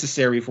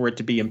necessary for it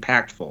to be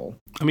impactful.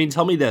 I mean,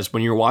 tell me this,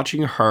 when you're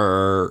watching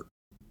her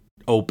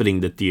opening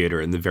the theater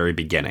in the very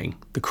beginning,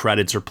 the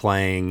credits are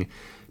playing,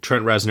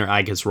 Trent Reznor,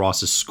 Atticus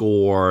Ross's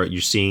score,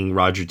 you're seeing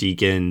Roger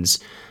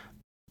Deakins.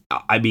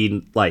 I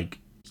mean, like,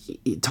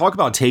 talk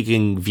about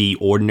taking the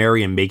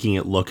ordinary and making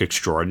it look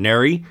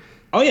extraordinary.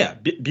 Oh, yeah.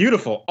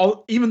 Beautiful.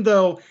 Oh, even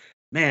though,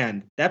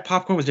 man, that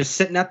popcorn was just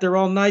sitting out there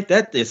all night.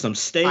 That is some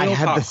stale popcorn. I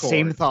had the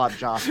same thought,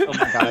 Josh. Oh,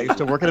 my God. I used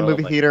to work in a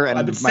movie theater,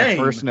 and my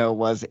first note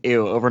was,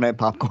 ew, overnight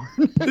popcorn.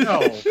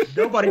 No,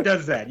 nobody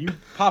does that. You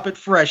pop it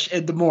fresh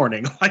in the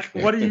morning. Like,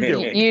 what are you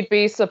doing? You'd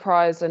be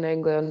surprised in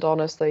England,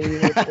 honestly.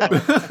 You would.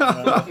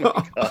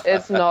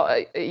 It's not,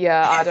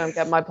 I don't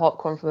get my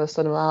popcorn from the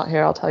cinema out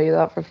here, I'll tell you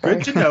that for free.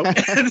 Good to know.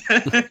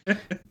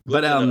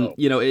 But,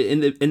 you know,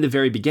 in the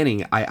very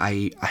beginning,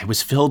 I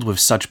was filled with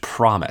such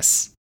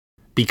promise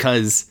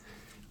because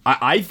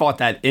I thought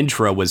that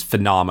intro was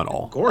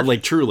phenomenal. Gorgeous.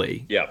 Like,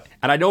 truly. Yeah.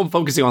 And I know I'm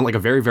focusing on like a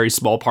very, very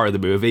small part of the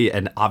movie,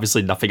 and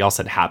obviously nothing else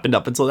had happened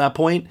up until that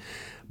point.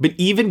 But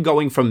even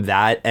going from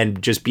that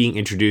and just being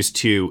introduced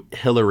to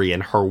Hillary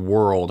and her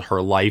world,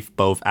 her life,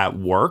 both at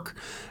work,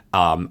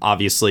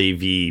 obviously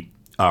the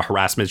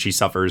harassment she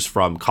suffers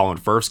from Colin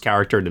Firth's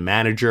character, the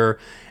manager,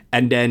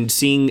 and then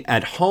seeing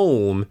at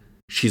home,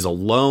 she's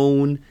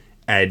alone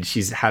and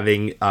she's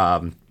having...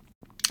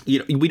 you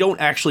know, we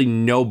don't actually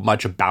know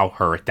much about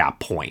her at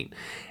that point.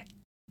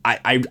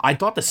 I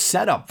thought the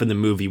setup for the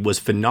movie was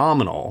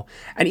phenomenal.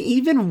 And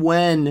even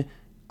when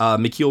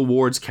McKeel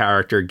Ward's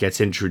character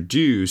gets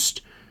introduced,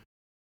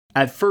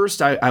 at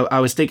first I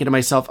was thinking to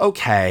myself,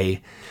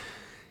 okay,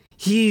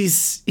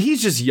 he's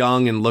just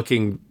young and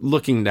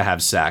looking to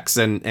have sex,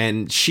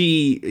 and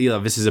she, you know,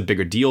 this is a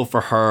bigger deal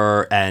for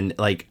her, and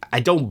like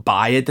I don't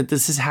buy it that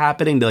this is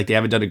happening. Like, they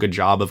haven't done a good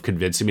job of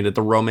convincing me that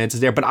the romance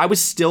is there, but I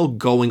was still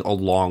going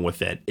along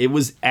with it. It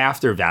was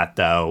after that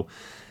though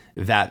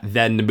that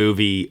then the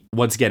movie,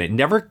 once again, it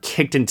never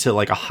kicked into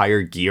like a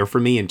higher gear for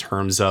me in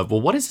terms of,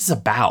 well, what is this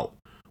about?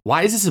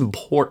 Why is this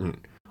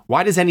important?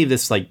 Why does any of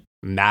this like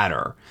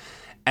matter?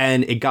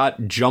 And it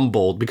got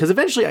jumbled because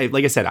eventually,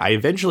 I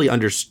eventually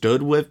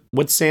understood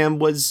what Sam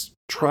was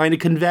trying to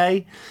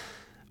convey,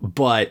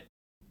 but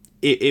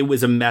it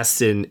was a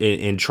mess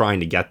in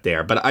trying to get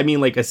there. But I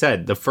mean, like I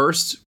said, the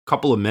first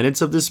couple of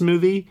minutes of this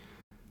movie,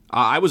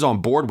 I was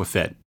on board with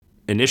it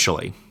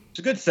initially. It's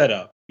a good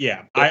setup.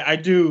 Yeah, I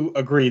do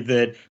agree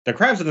that the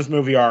crafts in this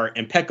movie are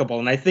impeccable,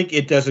 and I think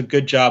it does a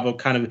good job of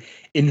kind of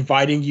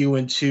inviting you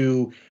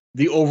into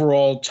the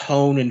overall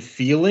tone and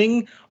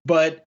feeling.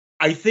 But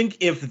I think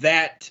if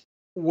that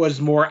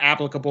was more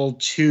applicable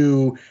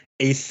to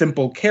a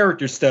simple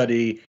character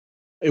study,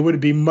 it would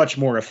be much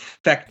more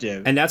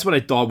effective. And that's what I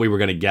thought we were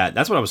going to get.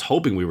 That's what I was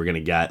hoping we were going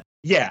to get.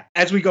 Yeah.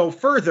 As we go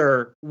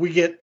further, we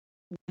get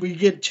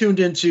tuned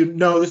into,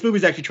 no, this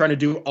movie's actually trying to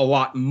do a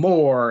lot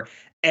more,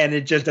 and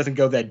it just doesn't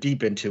go that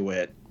deep into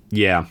it.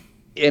 Yeah.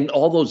 And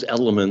all those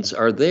elements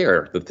are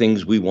there, the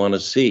things we want to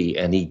see,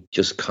 and he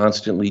just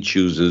constantly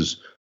chooses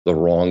the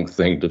wrong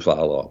thing to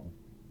follow.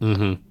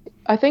 Mm-hmm.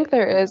 I think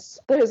there's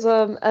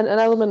an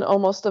element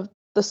almost of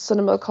the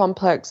cinema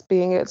complex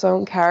being its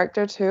own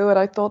character too, and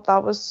I thought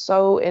that was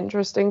so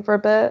interesting for a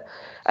bit.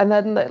 And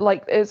then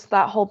like it's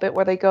that whole bit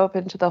where they go up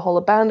into the whole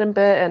abandoned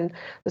bit, and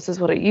this is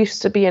what it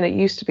used to be, and it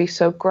used to be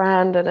so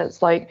grand, and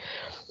it's like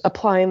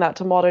applying that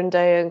to modern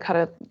day and kind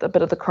of a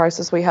bit of the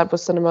crisis we had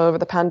with cinema over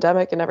the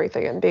pandemic and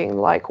everything, and being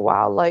like,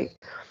 wow, like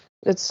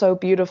it's so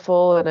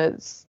beautiful and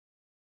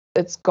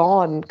it's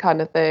gone kind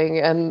of thing.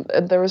 And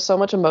there was so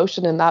much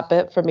emotion in that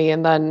bit for me,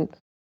 and then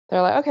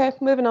they're like, okay,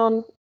 moving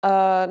on,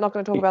 not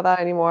going to talk about that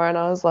anymore. And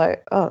I was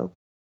like, oh,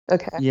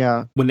 okay.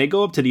 Yeah. When they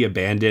go up to the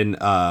abandoned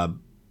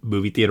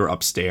movie theater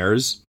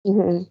upstairs,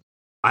 Mm-hmm.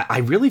 I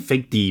really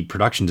think the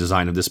production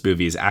design of this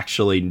movie is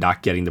actually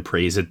not getting the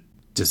praise it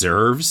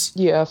deserves.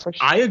 Yeah, for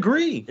sure. I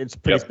agree. It's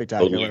pretty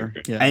spectacular.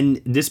 Totally. Yeah.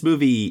 And this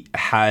movie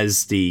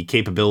has the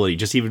capability,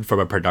 just even from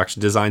a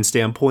production design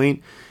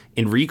standpoint,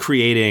 in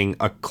recreating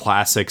a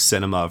classic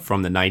cinema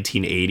from the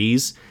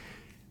 1980s.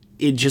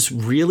 It just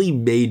really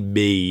made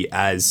me,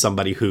 as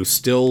somebody who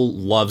still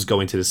loves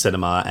going to the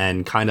cinema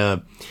and kind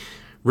of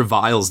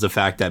reviles the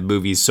fact that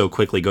movies so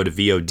quickly go to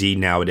VOD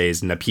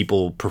nowadays and that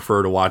people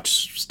prefer to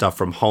watch stuff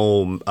from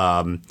home,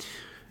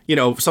 you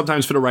know,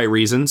 sometimes for the right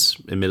reasons.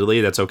 Admittedly,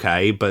 that's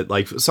okay, but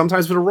like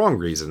sometimes for the wrong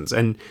reasons.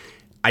 And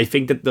I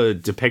think that the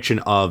depiction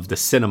of the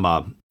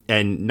cinema,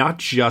 and not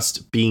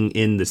just being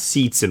in the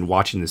seats and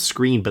watching the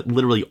screen, but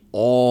literally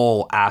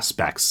all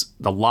aspects,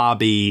 the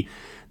lobby,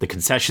 the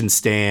concession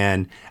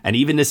stand, and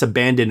even this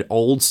abandoned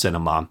old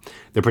cinema,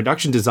 the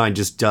production design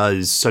just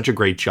does such a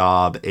great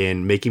job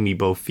in making me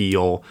both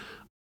feel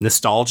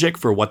nostalgic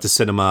for what the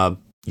cinema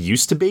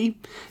used to be,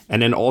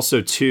 and then also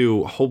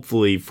too,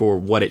 hopefully, for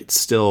what it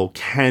still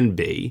can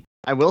be.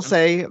 I will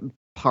say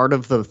part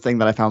of the thing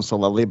that I found so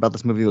lovely about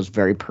this movie was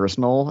very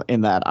personal,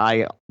 in that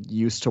I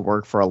used to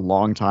work for a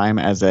long time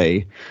as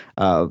a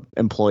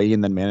employee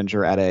and then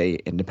manager at a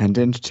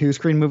independent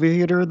 2-screen movie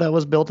theater that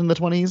was built in the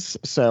 20s.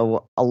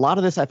 So a lot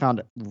of this I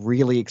found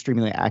really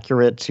extremely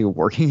accurate to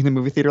working in a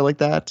movie theater like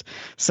that.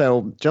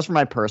 So just for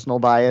my personal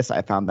bias,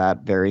 I found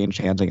that very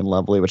enchanting and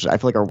lovely, which I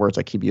feel like are words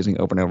I keep using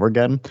over and over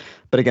again.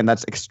 But again,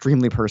 that's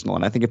extremely personal.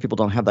 And I think if people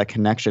don't have that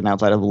connection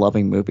outside of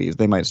loving movies,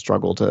 they might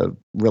struggle to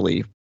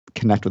really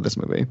connect with this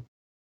movie.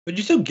 But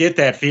you still get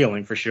that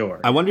feeling for sure.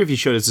 I wonder if you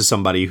showed this to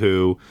somebody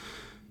who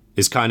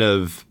is kind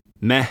of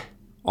meh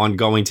on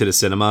going to the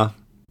cinema,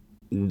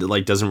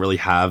 like doesn't really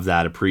have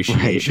that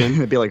appreciation. Right.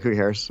 It'd be like, who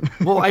cares?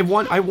 Well, I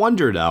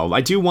wonder though.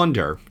 I do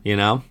wonder, you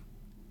know,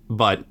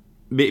 but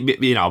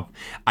you know,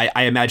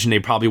 I imagine they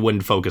probably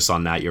wouldn't focus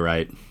on that. You're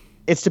right.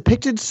 It's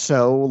depicted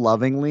so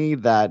lovingly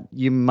that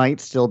you might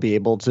still be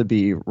able to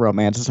be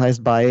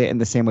romanticized by it in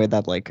the same way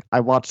that, like, I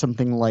watch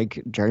something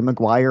like Jerry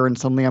Maguire and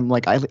suddenly I'm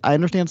like, I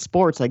understand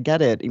sports, I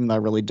get it, even though I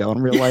really don't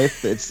in real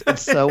life. It's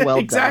so well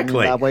Exactly.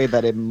 done in that way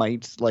that it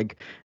might, like,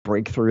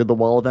 break through the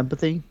wall of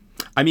empathy.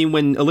 I mean,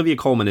 when Olivia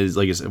Colman is,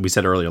 like we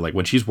said earlier, like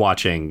when she's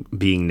watching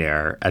Being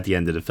There at the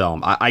end of the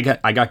film, I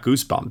got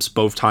goosebumps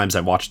both times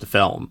I watched the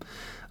film.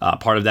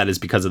 Part of that is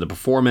because of the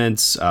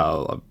performance,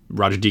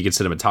 Roger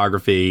Deakins'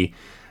 cinematography,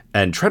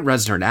 and Trent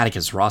Reznor and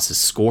Atticus Ross's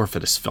score for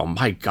this film.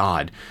 My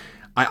God.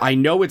 I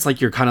know it's like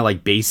your kind of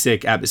like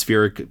basic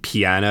atmospheric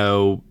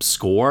piano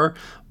score,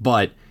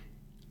 but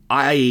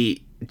I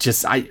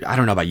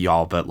don't know about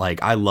y'all, but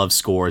like I love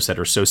scores that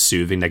are so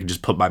soothing that can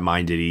just put my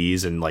mind at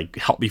ease and like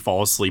help me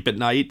fall asleep at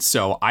night.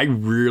 So I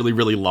really,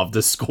 really love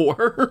this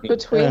score.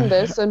 Between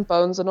this and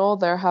Bones and All,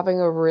 they're having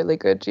a really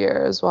good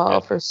year as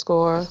well for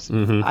score.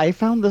 Mm-hmm. I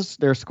found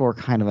their score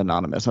kind of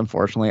anonymous,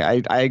 unfortunately.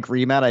 I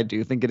agree, Matt. I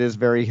do think it is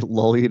very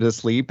lull you to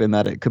sleep, in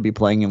that it could be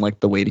playing in like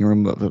the waiting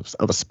room of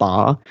a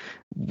spa,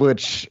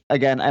 which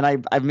again, and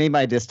I've made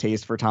my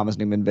distaste for Thomas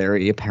Newman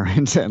very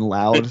apparent and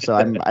loud. So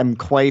I'm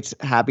quite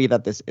happy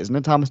that this isn't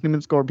a Thomas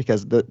Newman score,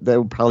 because that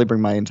would probably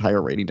bring my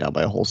entire rating down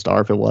by a whole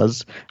star if it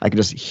was. I could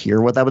just hear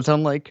what that would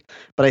sound like.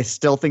 But I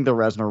still think the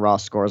Reznor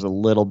Ross score is a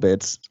little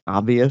bit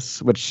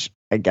obvious, which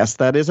I guess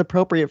that is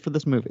appropriate for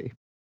this movie.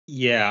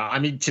 Yeah, I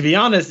mean, to be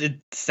honest, it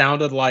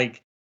sounded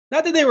like,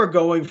 not that they were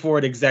going for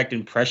an exact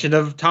impression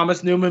of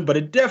Thomas Newman, but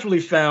it definitely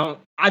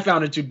I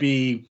found it to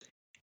be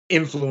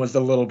influenced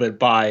a little bit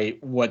by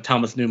what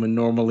Thomas Newman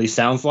normally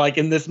sounds like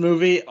in this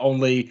movie.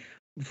 Only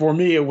for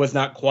me, it was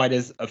not quite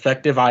as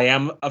effective. I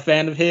am a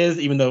fan of his,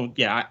 even though,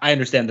 yeah, I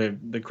understand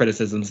the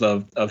criticisms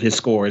of his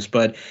scores.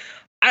 But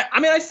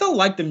I mean, I still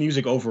like the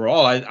music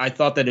overall. I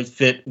thought that it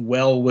fit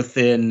well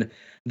within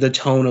the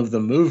tone of the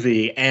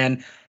movie.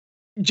 And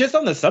just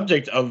on the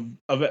subject of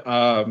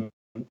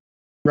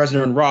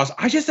Reznor and Ross,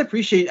 I just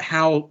appreciate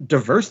how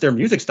diverse their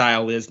music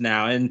style is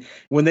now. And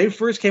when they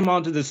first came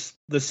onto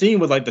the scene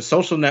with like The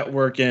Social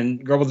Network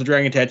and Girl with the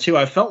Dragon Tattoo,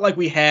 I felt like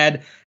we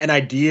had an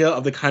idea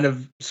of the kind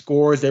of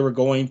scores they were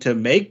going to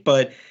make.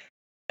 But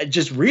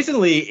just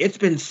recently, it's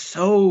been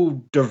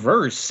so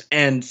diverse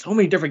and so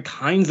many different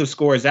kinds of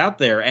scores out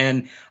there.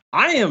 And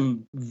I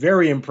am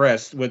very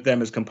impressed with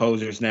them as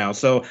composers now.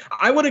 So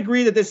I would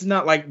agree that this is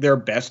not like their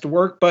best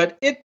work, but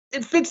it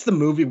fits the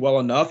movie well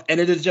enough. And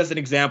it is just an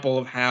example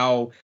of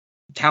how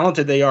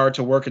talented they are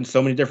to work in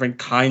so many different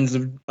kinds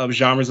of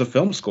genres of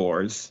film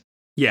scores.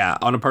 Yeah,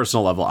 on a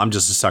personal level, I'm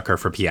just a sucker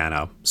for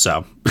piano.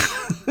 So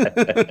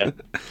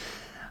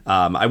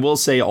I will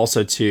say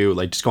also too,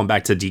 like just going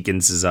back to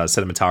Deakins'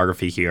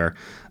 cinematography here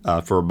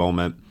for a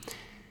moment.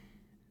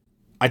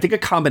 I think a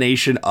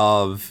combination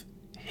of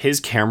his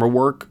camera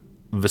work,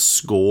 the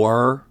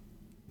score,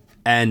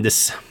 and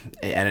this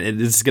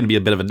is going to be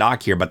a bit of a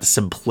knock here, but the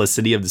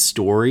simplicity of the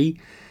story.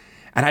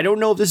 And I don't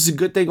know if this is a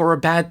good thing or a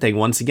bad thing,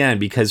 once again,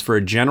 because for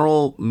a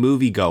general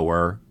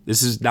moviegoer,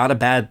 this is not a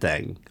bad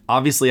thing.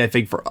 Obviously, I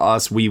think for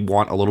us, we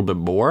want a little bit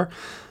more,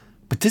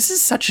 but this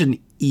is such an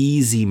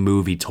easy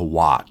movie to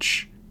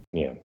watch.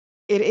 Yeah.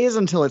 It is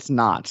until it's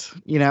not,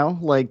 you know,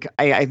 like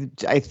I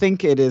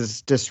think it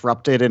is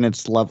disrupted in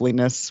its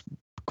loveliness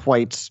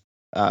quite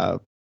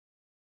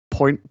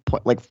point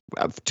like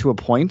to a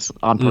point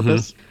on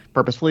purpose.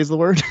 Purposefully is the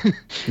word.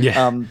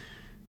 Yeah.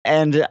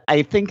 And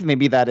I think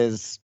maybe that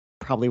is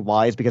probably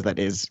wise, because that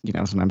is, you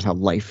know, sometimes how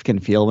life can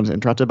feel when it's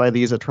interrupted by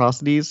these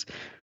atrocities.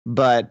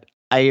 But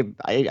I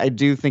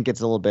do think it's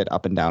a little bit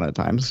up and down at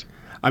times.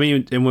 I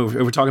mean, and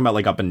we're talking about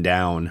like up and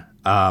down.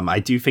 I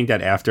do think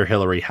that after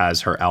Hillary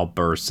has her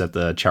outbursts at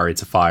the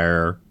Chariots of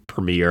Fire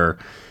premiere,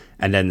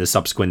 and then the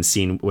subsequent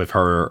scene with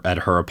her at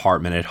her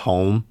apartment at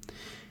home,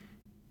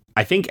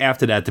 I think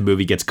after that, the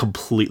movie gets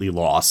completely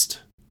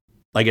lost.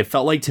 Like, it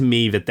felt like to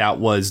me that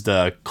was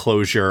the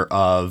closure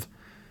of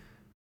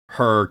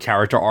her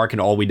character arc,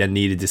 and all we then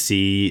needed to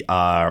see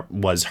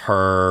was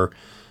her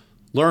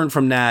learn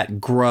from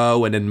that,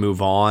 grow, and then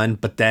move on.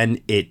 But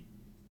then it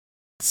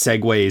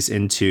segues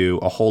into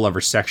a whole other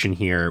section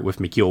here with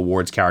McKeel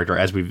Ward's character,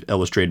 as we've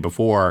illustrated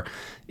before,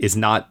 is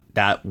not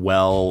that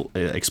well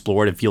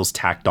explored. It feels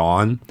tacked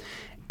on.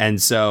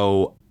 And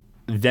so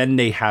then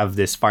they have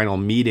this final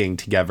meeting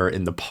together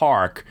in the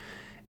park.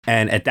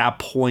 And at that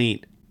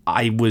point,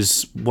 I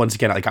was, once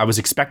again, like, I was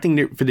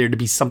expecting for there to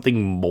be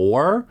something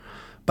more,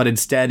 but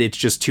instead it's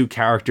just two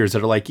characters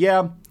that are like,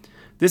 yeah,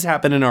 this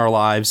happened in our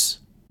lives.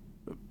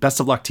 Best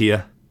of luck to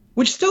you.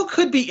 Which still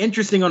could be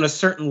interesting on a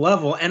certain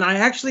level. And I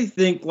actually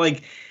think,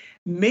 like,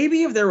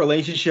 maybe if their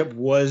relationship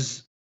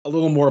was a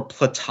little more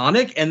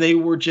platonic and they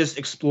were just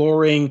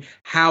exploring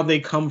how they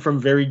come from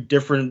very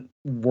different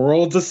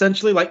worlds,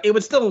 essentially, like, it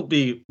would still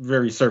be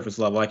very surface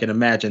level. I can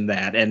imagine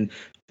that. And,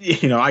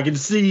 you know, I can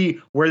see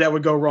where that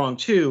would go wrong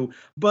too.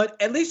 But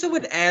at least it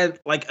would add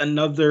like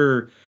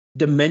another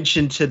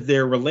dimension to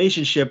their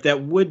relationship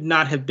that would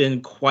not have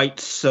been quite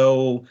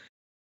so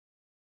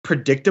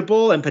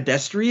predictable and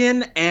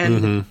pedestrian.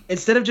 And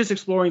instead of just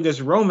exploring this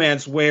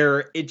romance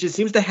where it just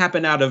seems to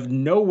happen out of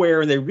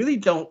nowhere and they really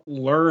don't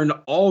learn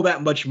all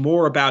that much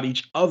more about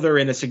each other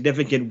in a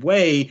significant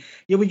way,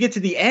 you know, we get to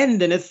the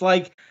end and it's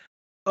like,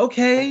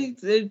 okay,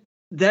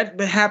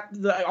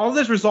 all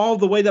this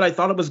resolved the way that I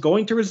thought it was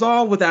going to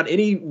resolve without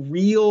any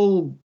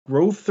real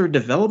growth or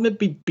development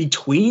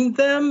between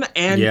them.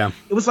 And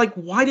it was like,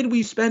 why did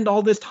we spend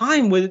all this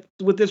time with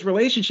this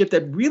relationship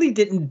that really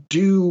didn't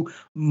do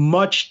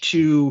much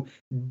to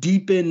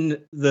deepen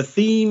the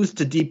themes,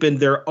 to deepen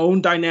their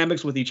own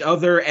dynamics with each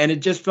other? And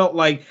it just felt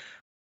like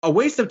a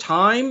waste of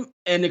time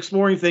and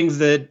exploring things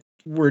that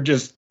were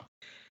just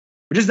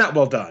not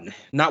well done,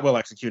 not well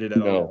executed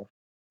at all.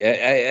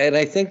 And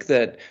I think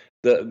that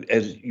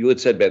as you had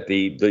said, Beth,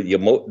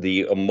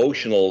 the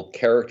emotional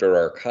character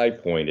arc high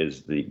point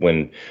is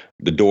when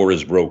the door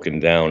is broken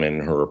down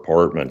in her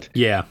apartment.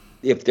 Yeah.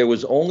 If there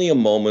was only a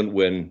moment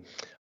when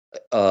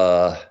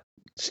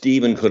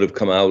Stephen could have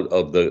come out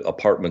of the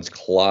apartment's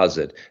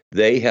closet,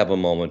 they have a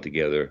moment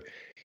together.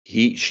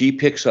 She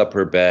picks up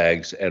her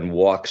bags and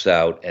walks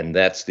out, and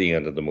that's the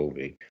end of the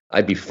movie.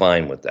 I'd be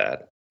fine with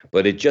that.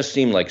 But it just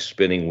seemed like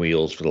spinning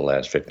wheels for the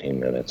last 15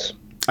 minutes.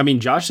 I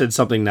mean, Josh said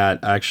something that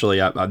actually,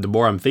 the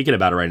more I'm thinking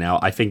about it right now,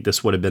 I think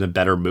this would have been a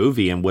better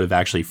movie and would have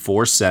actually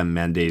forced Sam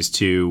Mendes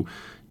to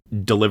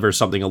deliver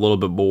something a little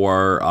bit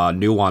more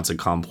nuanced and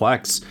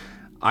complex.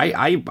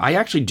 I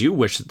actually do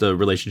wish that the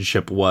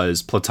relationship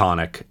was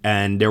platonic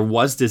and there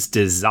was this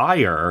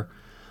desire,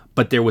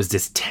 but there was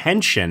this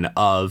tension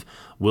of,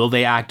 will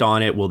they act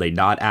on it? Will they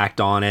not act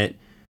on it?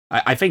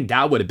 I think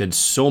that would have been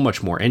so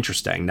much more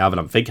interesting now that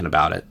I'm thinking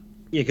about it.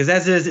 Yeah, because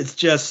as is, it's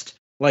just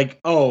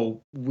like,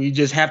 oh, we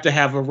just have to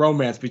have a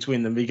romance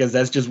between them because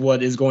that's just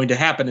what is going to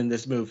happen in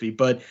this movie.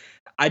 But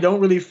I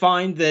don't really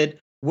find that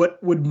what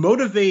would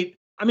motivate.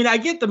 I mean, I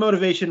get the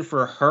motivation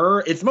for her.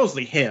 It's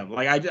mostly him.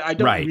 Like, I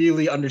don't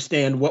really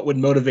understand what would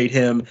motivate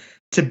him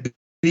to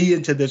be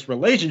into this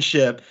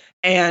relationship.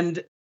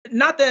 And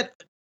not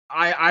that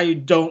I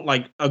don't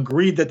like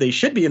agree that they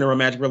should be in a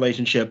romantic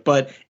relationship,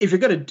 but if you're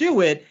going to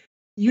do it,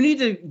 you need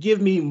to give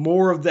me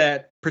more of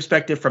that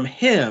perspective from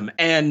him.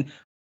 And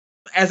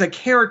as a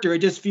character, it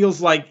just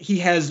feels like he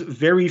has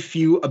very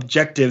few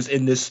objectives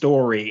in this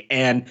story,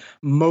 and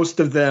most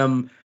of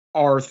them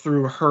are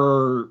through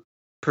her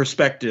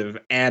perspective.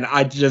 And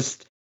I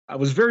I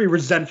was very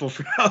resentful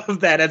of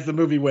that as the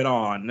movie went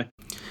on.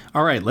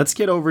 All right, let's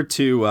get over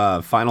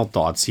to final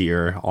thoughts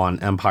here on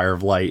Empire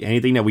of Light.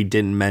 Anything that we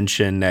didn't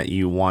mention that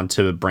you want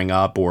to bring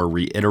up or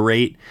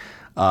reiterate?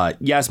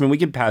 Yasmin, we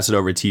can pass it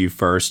over to you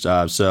first.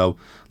 So,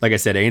 like I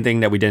said, anything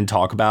that we didn't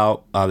talk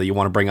about that you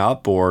want to bring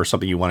up or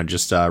something you want to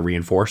just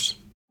reinforce?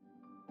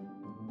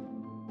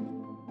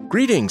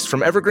 Greetings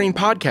from Evergreen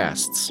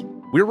Podcasts.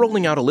 We're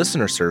rolling out a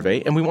listener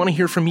survey, and we want to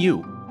hear from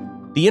you.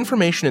 The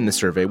information in the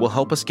survey will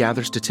help us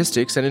gather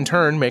statistics and in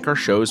turn make our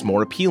shows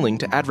more appealing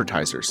to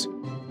advertisers.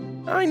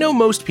 I know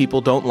most people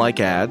don't like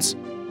ads,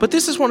 but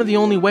this is one of the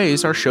only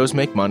ways our shows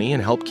make money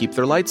and help keep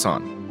their lights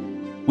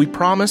on. We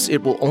promise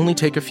it will only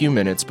take a few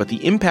minutes, but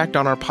the impact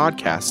on our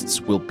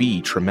podcasts will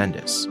be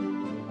tremendous.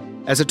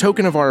 As a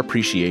token of our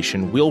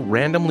appreciation, we'll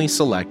randomly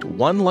select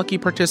one lucky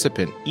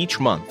participant each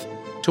month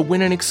to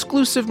win an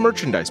exclusive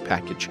merchandise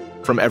package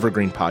from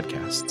Evergreen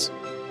Podcasts.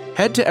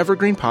 Head to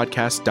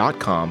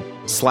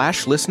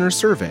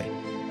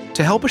evergreenpodcast.com/listenersurvey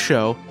to help a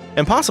show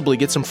and possibly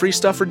get some free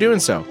stuff for doing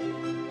so.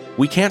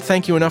 We can't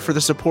thank you enough for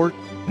the support.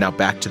 Now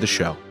back to the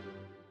show.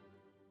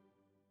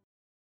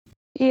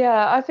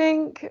 Yeah, I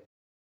think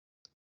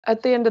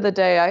at the end of the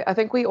day, I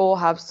think we all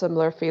have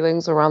similar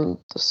feelings around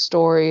the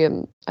story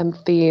and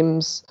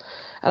themes.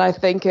 And I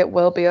think it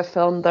will be a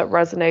film that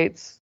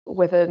resonates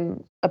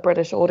within a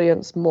British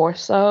audience more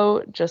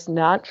so, just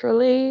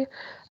naturally,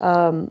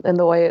 in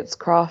the way it's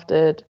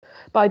crafted.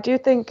 But I do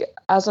think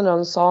as an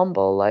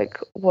ensemble, like,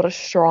 what a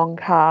strong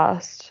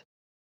cast.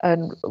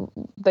 And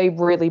they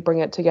really bring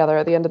it together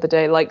at the end of the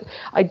day. Like,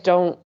 I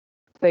don't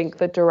think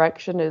the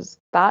direction is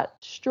that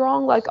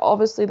strong. Like,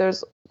 obviously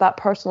there's that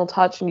personal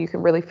touch and you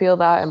can really feel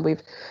that. And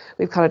we've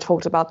kind of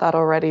talked about that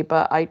already,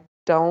 but I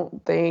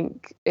don't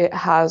think it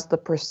has the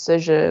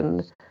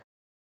precision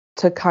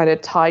to kind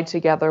of tie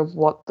together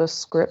what the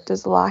script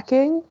is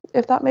lacking,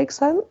 if that makes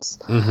sense.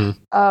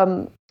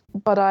 Mm-hmm.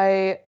 But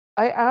I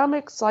am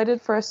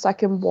excited for a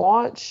second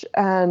watch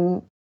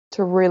and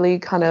to really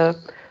kind of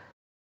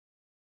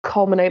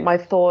culminate my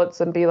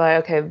thoughts and be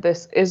like, okay,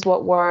 this is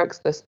what works,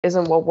 this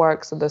isn't what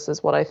works, and this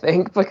is what I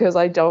think, because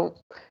I don't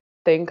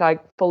think I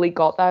fully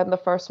got that in the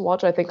first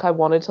watch. I think I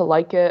wanted to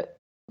like it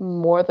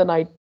more than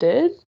I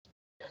did.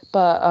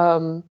 But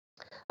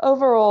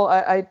overall,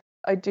 I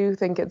do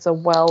think it's a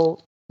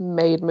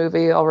well-made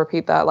movie. I'll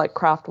repeat that, like,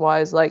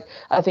 craft-wise. Like,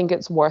 I think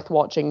it's worth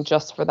watching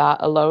just for that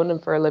alone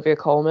and for Olivia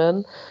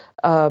Colman.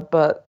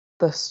 But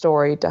the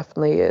story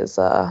definitely is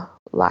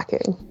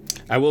lacking.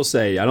 I will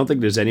say, I don't think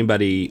there's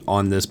anybody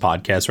on this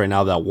podcast right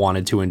now that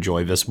wanted to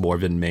enjoy this more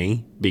than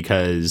me,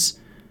 because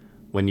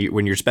when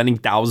you're spending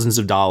thousands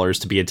of dollars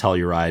to be a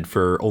Telluride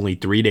for only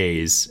 3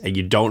 days and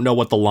you don't know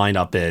what the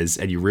lineup is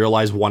and you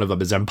realize one of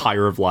them is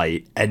Empire of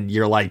Light and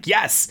you're like,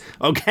 yes,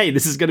 okay,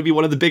 this is going to be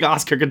one of the big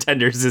Oscar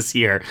contenders this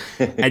year.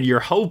 And you're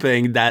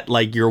hoping that,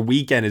 like, your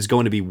weekend is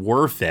going to be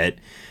worth it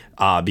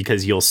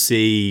because you'll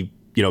see,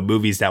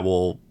 movies that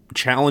will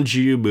challenge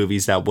you,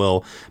 movies that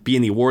will be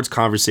in the awards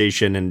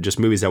conversation, and just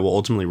movies that will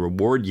ultimately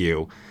reward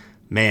you.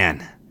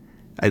 Man,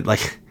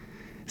 like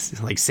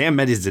Sam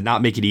Mendes did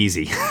not make it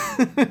easy.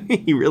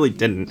 He really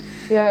didn't.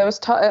 Yeah, it was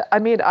tough. I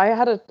mean, I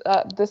had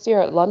this year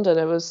at London,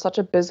 it was such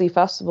a busy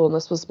festival, and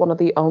this was one of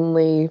the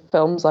only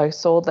films I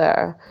saw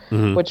there,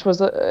 which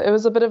was it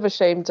was a bit of a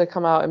shame to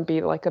come out and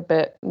be like a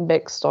bit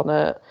mixed on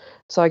it.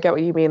 So I get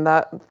what you mean.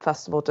 That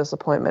festival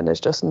disappointment is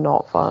just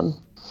not fun.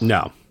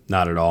 No,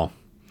 not at all.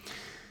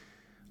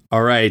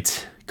 All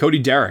right, Cody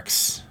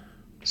Derricks.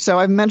 So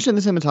I've mentioned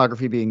the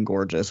cinematography being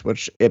gorgeous,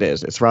 which it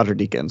is. It's Roger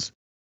Deakins.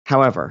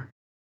 However,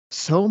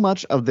 so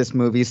much of this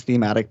movie's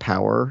thematic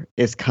power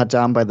is cut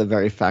down by the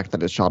very fact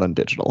that it's shot on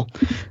digital.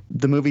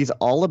 The movie's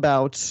all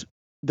about...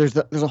 There's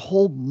a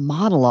whole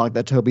monologue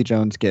that Toby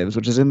Jones gives,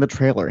 which is in the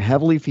trailer,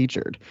 heavily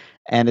featured.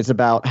 And it's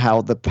about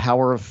how the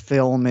power of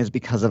film is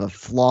because of a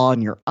flaw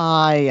in your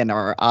eye, and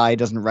our eye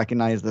doesn't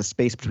recognize the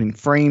space between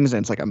frames.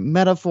 And it's like a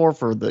metaphor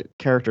for the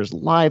characters'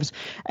 lives.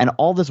 And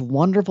all this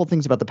wonderful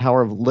things about the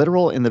power of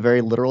literal, in the very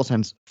literal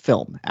sense,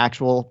 film,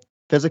 actual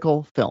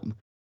physical film.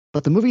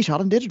 But the movie shot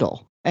on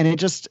digital. And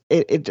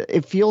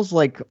it feels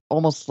like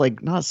almost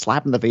like not a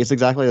slap in the face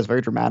exactly. It's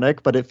very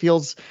dramatic, but it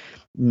feels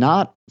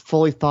not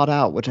fully thought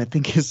out, which I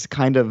think is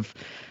kind of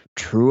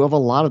true of a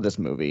lot of this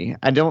movie.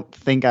 I don't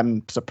think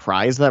I'm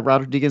surprised that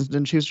Roger Deakins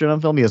didn't choose to shoot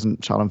on film. He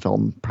hasn't shot on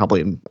film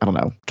probably in,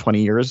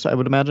 20 years, I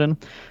would imagine.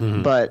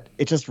 Mm-hmm. But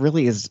it just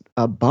really is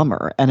a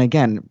bummer. And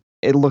again,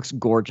 it looks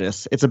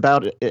gorgeous. It's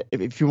about,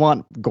 if you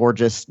want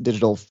gorgeous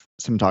digital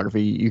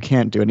cinematography, you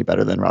can't do any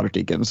better than Roger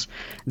Deakins.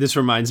 This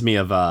reminds me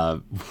of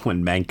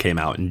when Mank came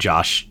out, and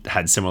Josh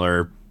had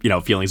similar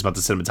feelings about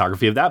the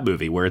cinematography of that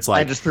movie, where it's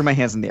like, I just threw my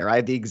hands in the air. I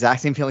had the exact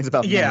same feelings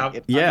about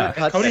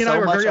Mank. Cody and I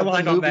were very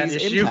aligned on that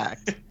issue.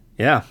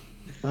 Yeah.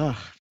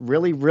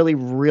 Really, really,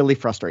 really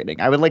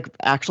frustrating. I would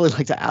actually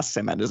like to ask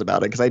Sam Mendes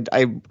about it, because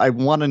I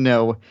want to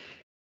know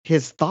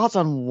his thoughts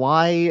on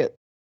why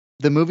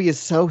the movie is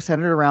so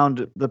centered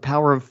around the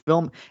power of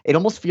film. It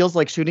almost feels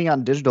like shooting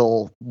on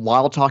digital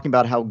while talking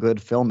about how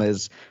good film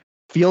is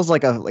feels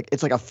like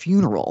it's like a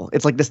funeral.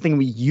 It's like this thing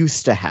we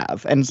used to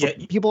have, and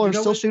people are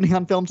still shooting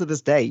on film to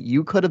this day.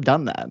 You could have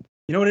done that.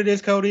 You know what it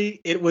is, Cody?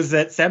 It was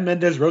that Sam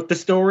Mendes wrote the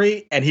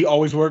story, and he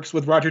always works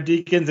with Roger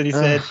Deakins, and he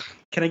said,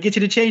 "Can I get you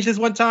to change this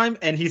one time?"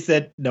 And he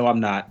said, "No, I'm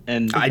not."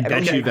 And I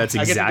bet you that's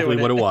exactly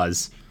what it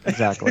was.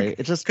 Exactly.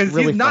 It's just because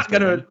really he's not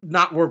gonna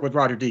not work with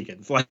Roger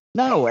Deakins. Like,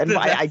 no, and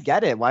I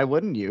get it. Why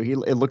wouldn't you?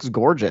 It looks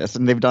gorgeous,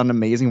 and they've done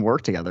amazing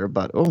work together.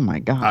 But oh my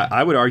god,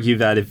 I would argue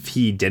that if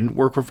he didn't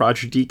work with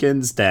Roger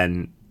Deakins,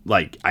 then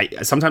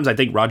sometimes I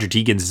think Roger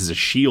Deakins is a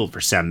shield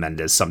for Sam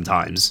Mendes.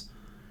 Sometimes.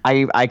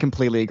 I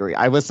completely agree.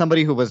 I was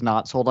somebody who was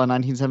not sold on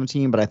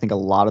 1917, but I think a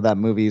lot of that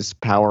movie's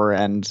power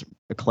and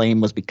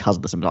acclaim was because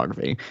of the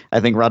cinematography. I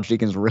think Roger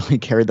Deakins really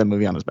carried that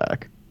movie on his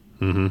back.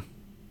 Mm-hmm.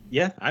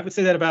 Yeah, I would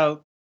say that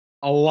about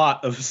a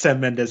lot of Sam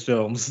Mendes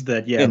films.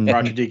 That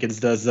Roger Deakins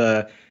does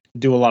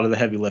do a lot of the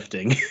heavy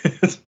lifting.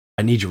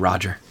 I need you,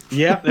 Roger.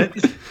 Yeah,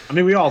 I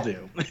mean we all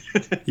do.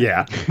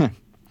 Yeah.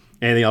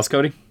 Anything else,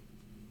 Cody?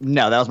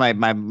 No, that was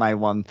my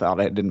one thought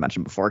I didn't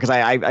mention before, because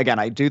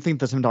I do think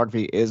the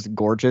cinematography is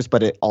gorgeous,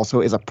 but it also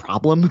is a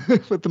problem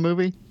with the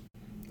movie.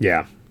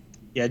 Yeah.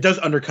 Yeah, it does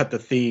undercut the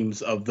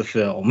themes of the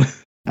film.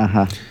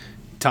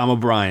 Tom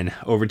O'Brien,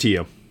 over to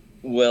you.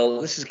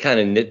 Well, this is kind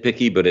of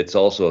nitpicky, but it's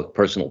also a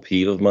personal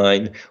peeve of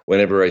mine.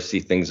 Whenever I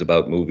see things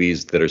about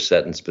movies that are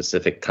set in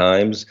specific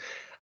times,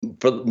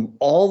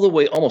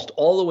 almost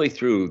all the way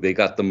through, they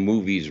got the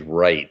movies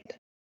right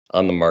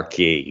on the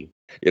marquee.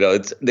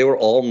 They were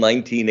all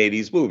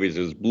 1980s movies.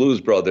 It was Blues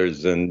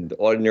Brothers and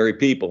Ordinary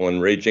People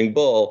and Raging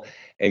Bull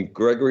and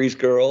Gregory's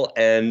Girl.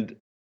 And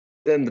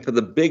then for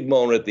the big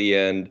moment at the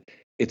end,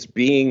 it's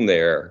Being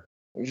There.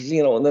 In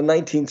the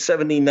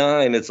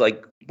 1979, it's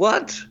like,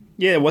 what?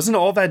 Yeah, wasn't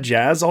All That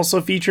Jazz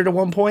also featured at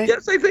one point?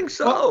 Yes, I think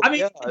so. Well, I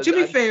mean, to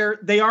be fair,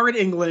 they are in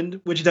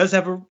England, which does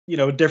have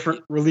a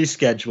different release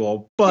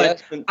schedule.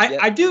 But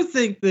I do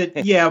think that,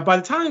 by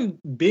the time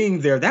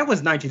Being There, that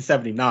was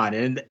 1979.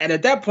 And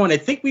at that point, I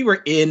think we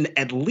were in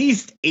at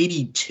least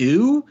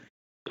 82,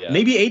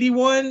 maybe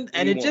 81.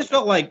 And it just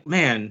felt like,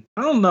 man,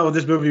 I don't know if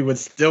this movie would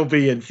still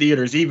be in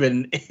theaters,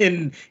 even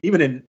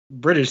in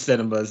British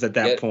cinemas at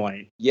that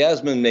point.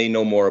 Yasmin may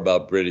know more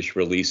about British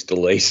release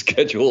delay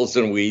schedules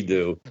than we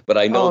do, but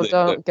I know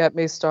don't get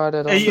me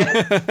started on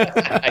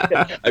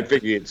that. I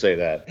figured you'd say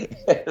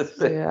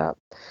that.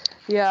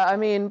 Yeah, I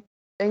mean,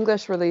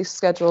 English release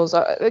schedules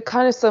are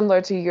kind of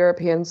similar to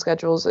European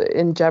schedules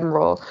in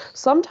general.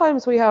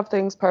 Sometimes we have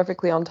things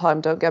perfectly on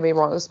time, don't get me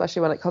wrong,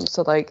 especially when it comes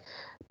to like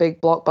big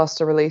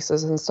blockbuster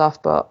releases and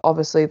stuff, but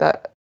obviously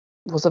that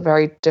was a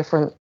very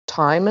different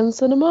time in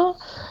cinema,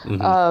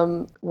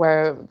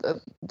 where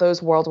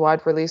those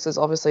worldwide releases,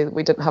 obviously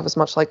we didn't have as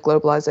much like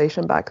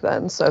globalization back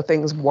then, so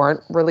things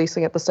weren't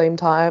releasing at the same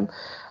time.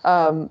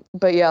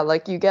 But yeah,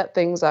 like you get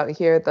things out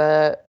here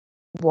that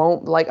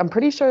won't, like, I'm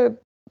pretty sure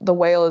The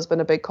Whale has been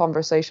a big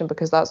conversation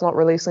because that's not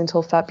releasing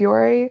until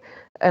February,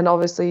 and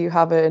obviously you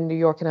have it in New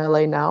York and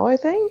LA now, I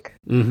think.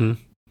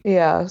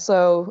 Yeah,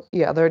 so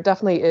yeah, there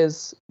definitely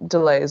is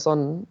delays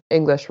on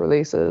English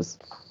releases.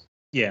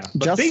 Yeah,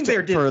 but Being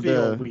There did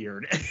feel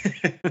weird.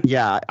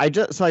 Yeah, I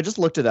just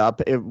looked it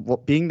up.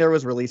 Being There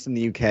was released in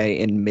the UK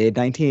in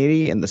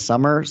mid-1980 in the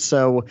summer.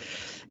 So,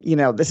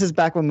 this is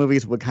back when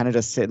movies would kind of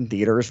just sit in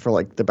theaters for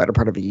like the better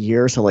part of a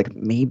year. So like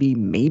maybe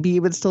it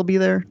would still be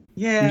there.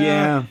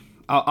 Yeah.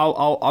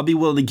 I'll be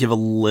willing to give a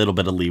little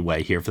bit of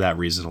leeway here for that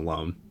reason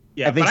alone.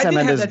 Yeah, but I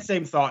did have that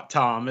same thought,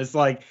 Tom. It's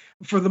like,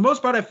 for the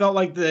most part, I felt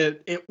like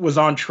it was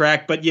on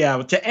track. But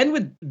yeah, to end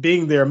with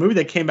Being There, a movie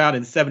that came out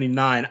in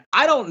 79,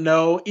 I don't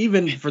know,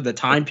 even for the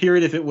time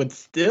period, if it would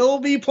still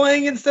be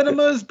playing in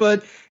cinemas.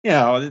 But,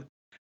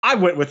 I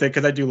went with it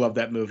because I do love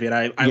that movie. And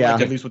I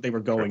liked at least what they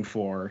were going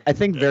for. I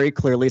think very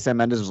clearly Sam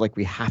Mendes was like,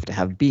 we have to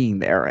have Being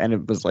There. And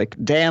it was like,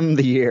 damn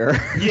the year.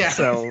 Yeah.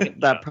 So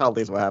that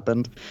probably is what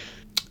happened.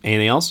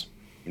 Anything else?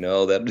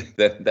 No,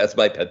 that's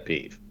my pet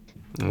peeve.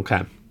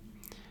 Okay.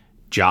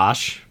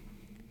 Josh?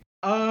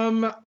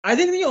 I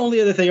think the only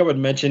other thing I would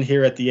mention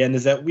here at the end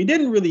is that we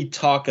didn't really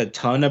talk a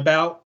ton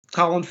about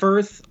Colin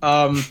Firth.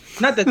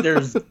 Not that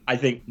there's, I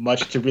think,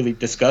 much to really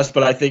discuss,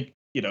 but I think,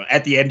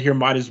 at the end here,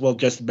 might as well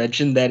just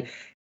mention that,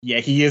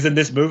 he is in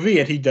this movie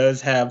and he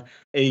does have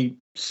a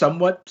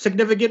somewhat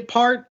significant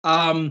part.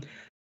 I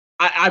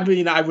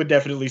mean, I would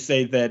definitely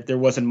say that there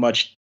wasn't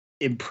much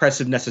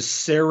impressive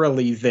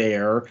necessarily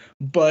there,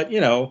 but,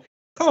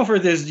 Colin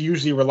Firth is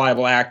usually a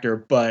reliable actor,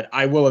 but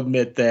I will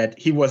admit that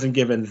he wasn't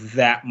given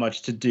that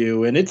much to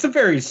do, and it's a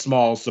very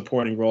small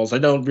supporting role. So I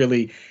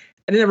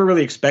never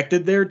really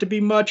expected there to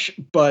be much,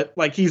 but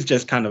like he's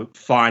just kind of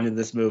fine in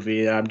this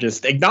movie, and I'm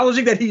just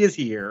acknowledging that he is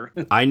here.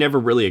 I never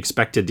really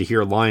expected to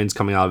hear lines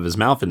coming out of his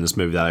mouth in this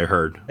movie that I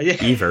heard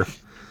either.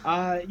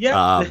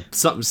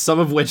 Some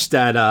of which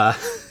that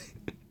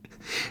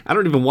I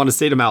don't even want to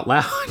say them out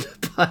loud.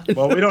 But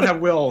well, we don't have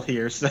Will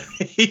here, so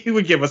he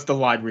would give us the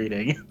line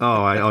reading.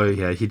 Oh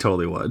yeah, he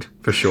totally would,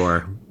 for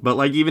sure. But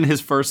like even his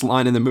first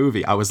line in the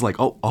movie, I was like,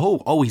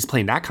 oh, he's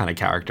playing that kind of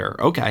character.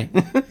 Okay.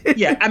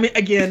 Yeah, I mean,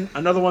 again,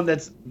 another one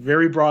that's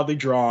very broadly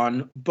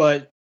drawn,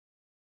 but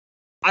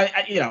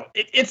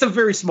it's a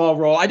very small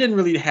role. I didn't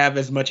really have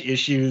as much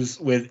issues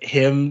with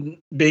him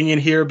being in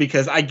here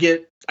because I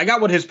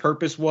got what his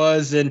purpose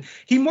was, and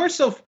he more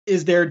so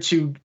is there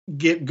to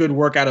get good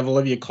work out of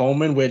Olivia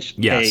Colman, which,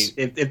 yes.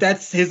 Hey, if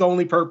that's his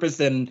only purpose,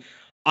 then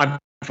I'm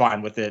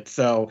fine with it.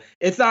 So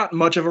it's not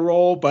much of a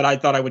role, but I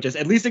thought I would just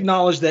at least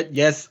acknowledge that,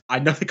 yes, I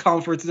know the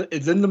conference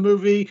is in the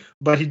movie,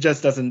 but he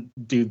just doesn't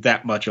do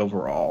that much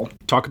overall.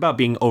 Talk about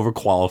being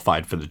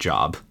overqualified for the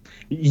job.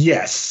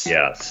 Yes.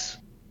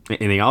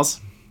 Anything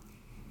else?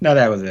 No,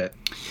 that was it.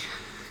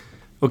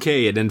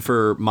 Okay, and then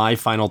for my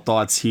final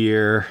thoughts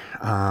here,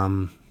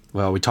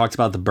 we talked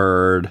about the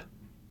bird.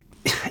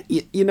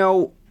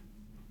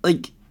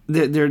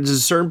 There's a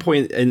certain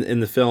point in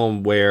the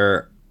film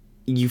where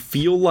you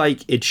feel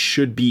like it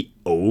should be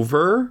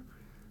over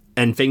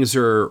and things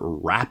are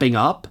wrapping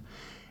up.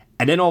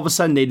 And then all of a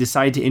sudden they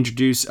decide to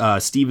introduce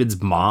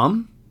Steven's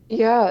mom.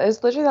 Yeah,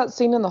 it's literally that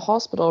scene in the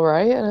hospital,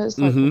 right? And it's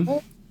like,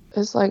 what?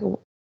 It's like,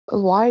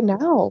 why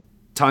now?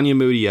 Tanya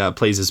Moody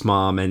plays his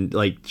mom, and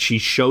she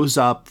shows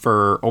up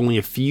for only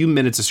a few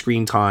minutes of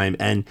screen time.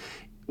 And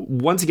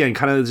once again,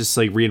 kind of just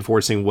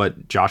reinforcing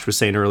what Josh was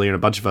saying earlier and a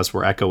bunch of us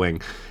were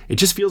echoing. It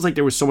just feels like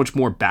there was so much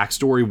more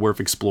backstory worth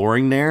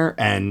exploring there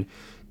and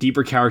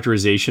deeper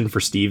characterization for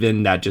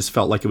Steven that just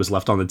felt like it was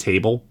left on the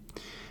table.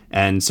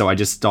 And so I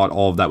just thought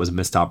all of that was a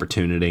missed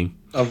opportunity.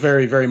 Oh,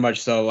 very, very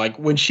much so.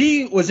 When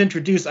she was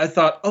introduced, I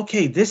thought,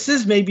 okay, this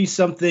is maybe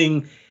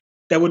something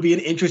that would be an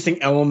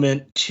interesting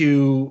element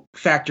to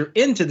factor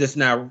into this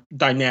now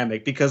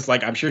dynamic, because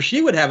I'm sure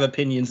she would have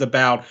opinions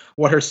about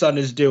what her son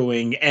is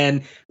doing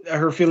and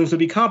her feelings would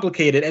be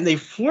complicated, and they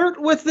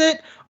flirt with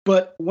it.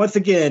 But once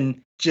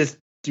again, just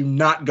do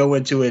not go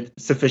into it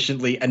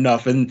sufficiently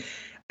enough. And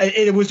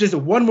it was just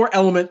one more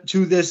element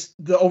to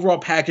the overall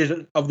package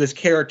of this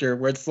character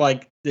where it's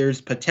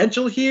there's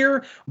potential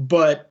here,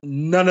 but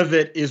none of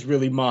it is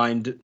really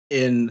mined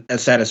in a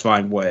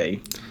satisfying way.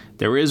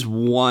 There is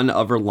one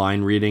other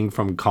line reading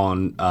from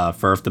Colin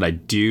Firth that I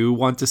do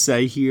want to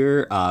say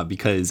here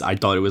because I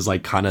thought it was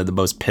kind of the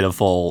most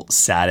pitiful,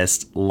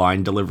 saddest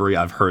line delivery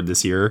I've heard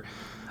this year.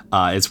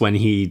 It's when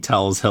he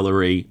tells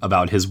Hillary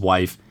about his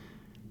wife,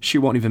 "She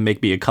won't even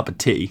make me a cup of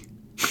tea."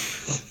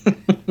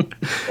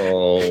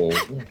 Oh.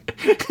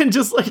 And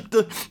just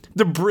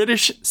the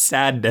British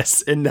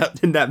sadness in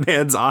that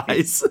man's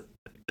eyes.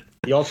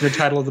 The alternate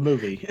title of the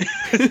movie.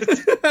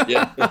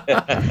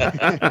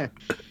 Yeah.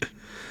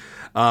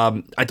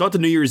 I thought the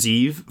New Year's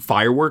Eve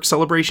fireworks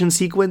celebration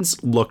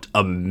sequence looked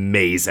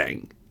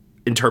amazing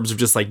in terms of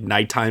just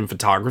nighttime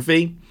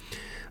photography.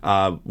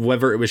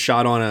 Whether it was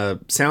shot on a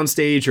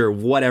soundstage or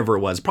whatever it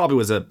was, probably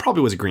was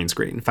a green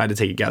screen if I had to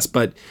take a guess.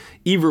 But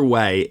either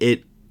way,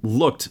 it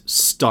looked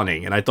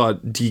stunning, and I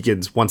thought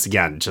Deakins, once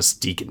again,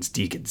 just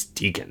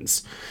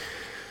Deakins.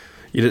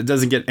 It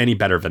doesn't get any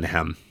better than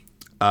him.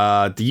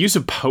 The use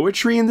of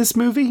poetry in this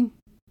movie,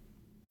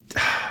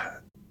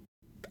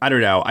 I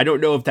don't know. I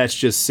don't know if that's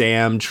just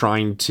Sam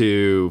trying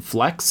to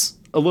flex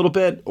a little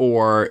bit,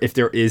 or if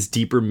there is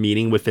deeper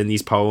meaning within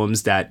these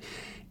poems that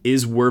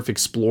is worth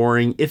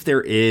exploring. If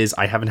there is,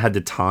 I haven't had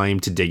the time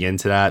to dig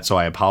into that, so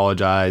I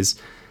apologize.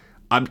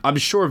 I'm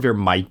sure there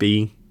might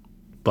be,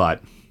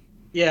 but...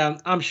 Yeah,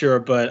 I'm sure,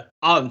 but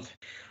I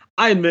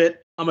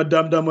admit I'm a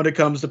dum-dum when it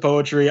comes to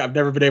poetry. I've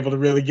never been able to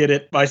really get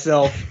it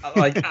myself.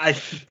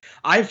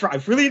 I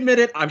freely admit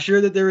it. I'm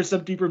sure that there is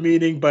some deeper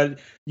meaning, but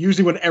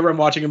usually whenever I'm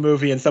watching a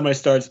movie and somebody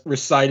starts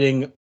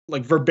reciting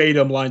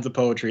verbatim lines of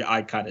poetry,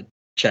 I kind of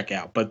check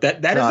out. But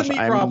that Gosh, isn't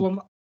the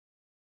problem.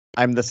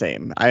 I'm the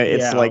same.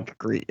 It's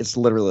Greek. It's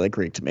literally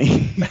Greek to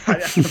me.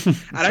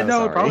 I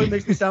know it probably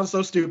makes me sound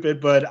so stupid,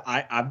 but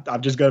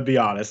I'm just gonna be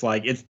honest.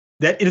 It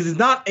is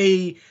not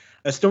a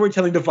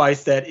storytelling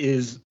device that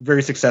is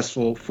very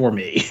successful for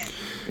me.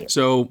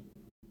 So,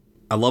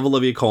 I love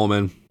Olivia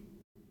Colman.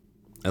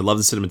 I love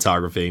the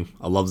cinematography.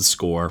 I love the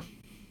score.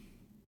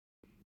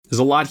 There's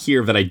a lot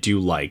here that I do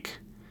like.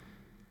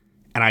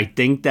 And I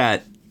think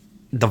that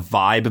the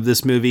vibe of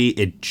this movie,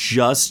 it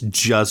just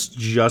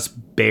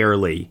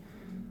barely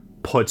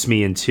puts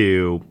me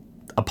into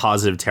a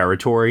positive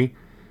territory.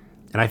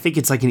 And I think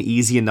it's an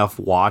easy enough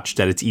watch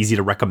that it's easy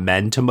to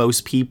recommend to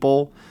most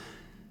people.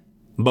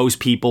 Most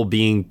people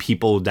being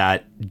people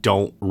that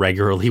don't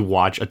regularly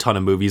watch a ton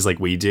of movies like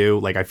we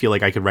do. I feel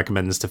like I could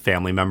recommend this to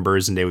family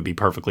members and they would be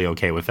perfectly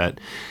okay with it.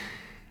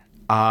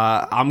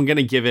 I'm going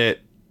to give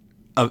it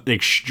an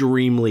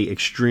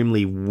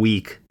extremely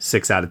weak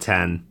 6 out of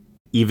 10.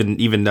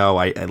 Even though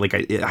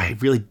I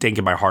really think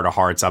in my heart of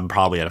hearts, I'm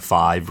probably at a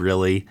 5,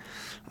 really.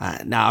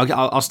 Now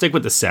I'll stick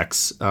with the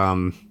 6.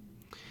 At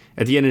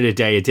the end of the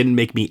day, it didn't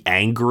make me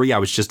angry. I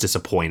was just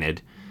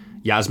disappointed.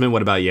 Yasmin,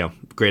 what about you?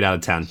 Grade out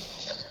of 10.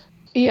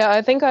 Yeah,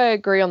 I think I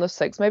agree on the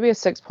 6. Maybe a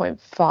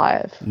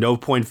 6.5. No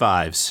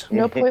 0.5s.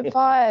 No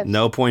 0.5.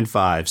 No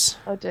 0.5s.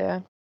 Oh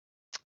dear.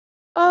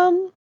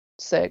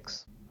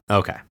 6.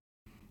 Okay.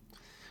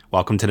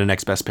 Welcome to the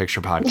Next Best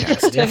Picture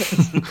podcast.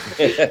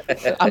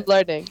 I'm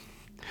learning.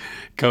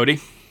 Cody?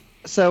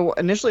 So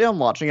initially on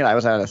watching it, I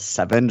was at a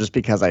 7 just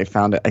because I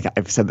found it,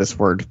 I've said this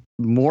word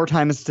more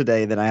times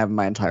today than I have in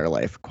my entire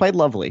life. Quite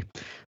lovely.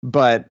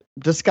 But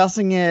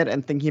discussing it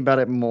and thinking about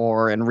it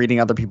more and reading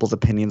other people's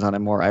opinions on it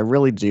more, I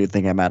really do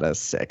think I'm at a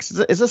 6.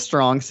 It's a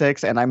strong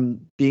 6, and I'm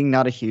being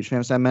not a huge fan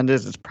of Sam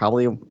Mendes. It's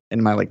probably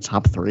in my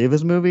top 3 of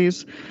his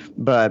movies,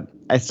 but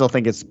I still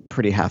think it's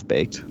pretty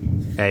half-baked.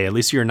 Hey, at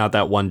least you're not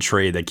that one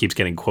trade that keeps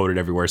getting quoted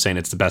everywhere saying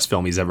it's the best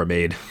film he's ever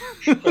made.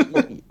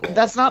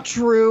 That's not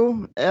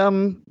true.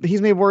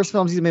 He's made worse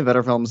films. He's made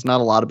better films. Not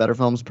a lot of better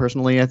films,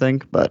 personally, I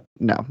think. But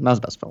no, not his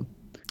best film.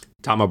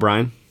 Tom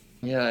O'Brien?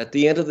 Yeah, at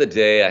the end of the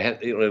day,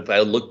 if I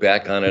look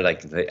back on it, I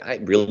can say I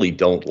really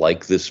don't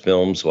like this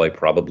film, so I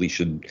probably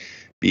should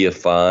be a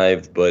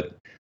 5. But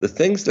the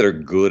things that are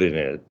good in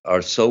it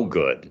are so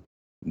good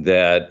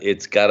that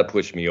it's got to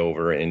push me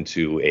over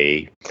into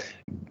a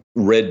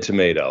red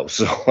tomato.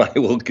 So I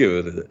will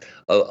give it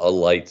a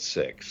light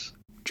 6.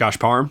 Josh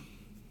Parham?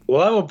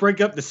 Well, I will break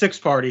up the 6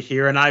 party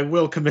here, and I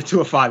will commit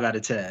to a 5 out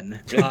of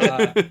 10.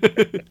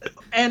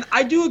 And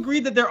I do agree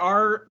that there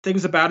are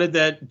things about it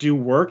that do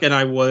work, and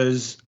I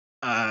was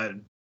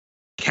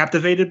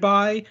captivated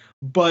by.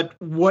 But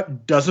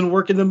what doesn't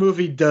work in the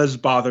movie does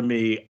bother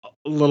me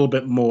a little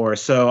bit more.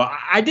 So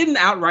I didn't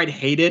outright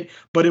hate it,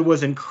 but it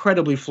was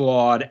incredibly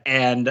flawed,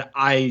 and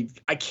I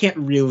can't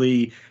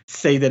really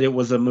say that it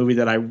was a movie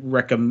that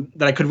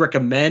I could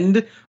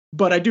recommend.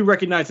 But I do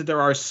recognize that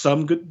there are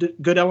some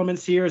good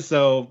elements here,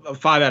 so a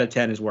 5 out of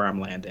 10 is where I'm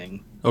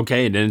landing.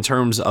 Okay, and in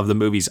terms of the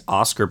movie's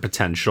Oscar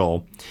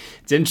potential,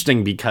 it's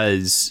interesting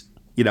because,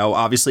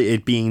 obviously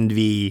it being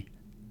the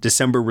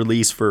December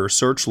release for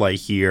Searchlight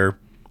here,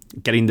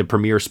 getting the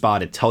premiere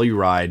spot at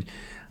Telluride,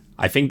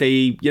 I think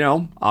they,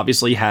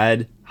 obviously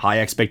had high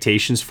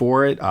expectations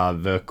for it.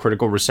 The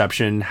critical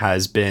reception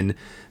has been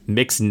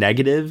mixed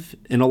negative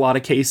in a lot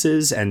of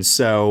cases, and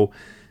so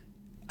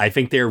I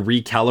think they're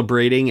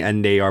recalibrating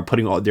and they are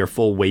putting all their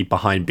full weight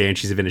behind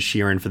Banshees of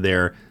Inisherin for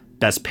their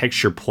Best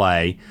Picture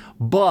play.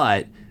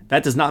 But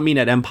that does not mean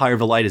that Empire of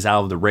the Light is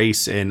out of the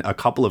race in a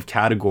couple of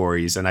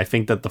categories. And I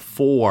think that the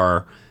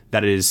 4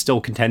 that it is still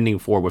contending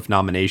for with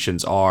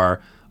nominations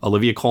are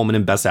Olivia Colman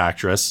in Best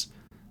Actress,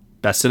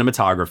 Best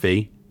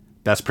Cinematography,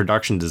 Best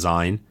Production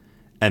Design,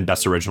 and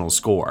Best Original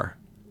Score.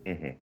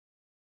 Mm-hmm.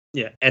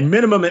 Yeah, and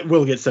minimum it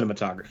will get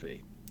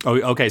cinematography.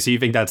 Oh, okay, so you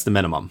think that's the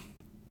minimum?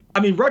 I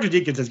mean, Roger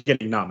Deakins is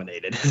getting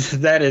nominated.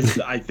 That is,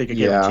 I think, a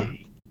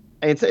guarantee.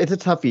 It's a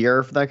tough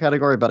year for that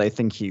category, but I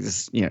think he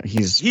has Roger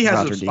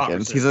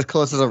Deakins. He's as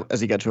close as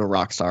you get to a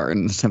rock star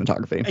in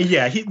cinematography.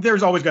 Yeah,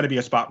 there's always going to be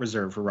a spot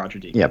reserved for Roger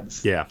Deakins. Yep.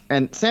 Yeah.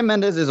 And Sam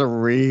Mendes is a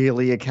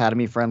really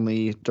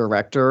Academy-friendly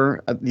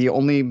director. The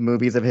only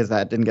movies of his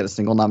that didn't get a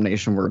single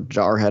nomination were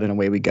Jarhead and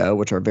Away We Go,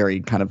 which are very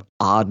kind of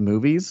odd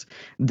movies.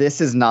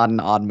 This is not an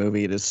odd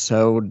movie. It is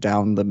so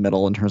down the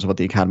middle in terms of what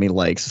the Academy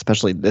likes,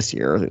 especially this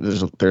year.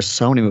 There's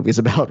so many movies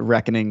about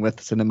reckoning with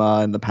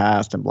cinema in the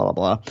past and blah,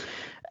 blah, blah.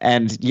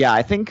 And yeah,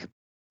 I think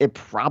it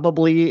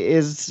probably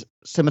is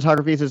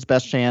cinematography is its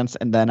best chance,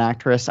 and then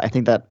actress. I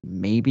think that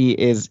maybe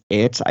is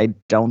it. I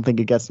don't think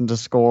it gets into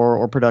score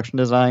or production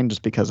design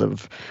just because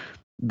of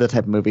the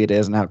type of movie it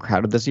is and how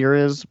crowded this year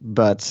is.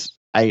 But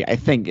I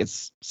think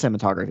it's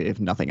cinematography, if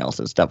nothing else,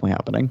 is definitely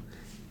happening.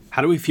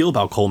 How do we feel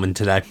about Coleman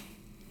today?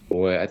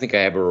 Boy, I think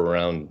I have her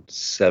around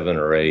 7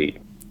 or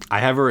 8. I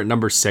have her at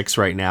number 6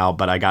 right now,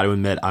 but I got to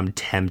admit, I'm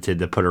tempted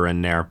to put her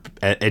in there.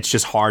 It's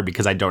just hard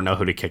because I don't know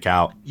who to kick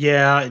out.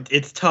 Yeah,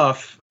 it's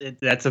tough.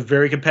 That's a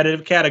very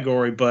competitive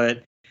category,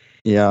 but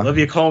yeah,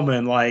 Olivia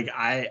Colman,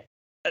 I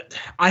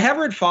have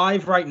her at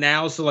 5 right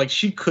now, so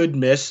she could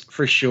miss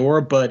for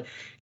sure, but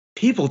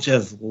people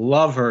just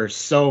love her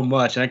so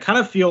much, and I kind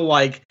of feel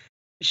like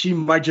she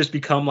might just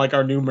become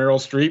our new Meryl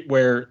Streep,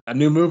 where a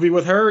new movie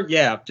with her,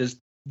 yeah, just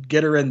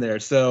get her in there.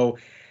 So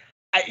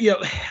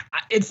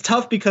it's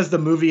tough because the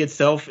movie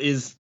itself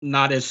is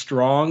not as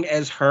strong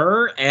as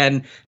her,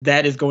 and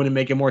that is going to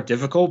make it more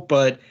difficult.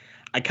 But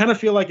I kind of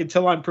feel like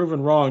until I'm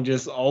proven wrong,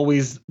 just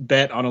always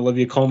bet on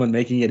Olivia Colman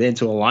making it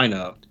into a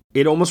lineup.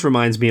 It almost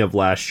reminds me of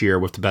last year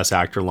with the Best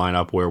Actor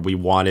lineup where we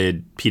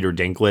wanted Peter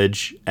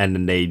Dinklage and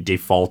then they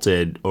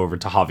defaulted over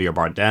to Javier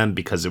Bardem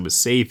because it was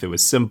safe, it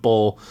was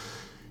simple,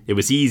 it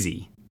was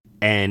easy.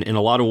 And in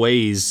a lot of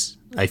ways,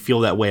 I feel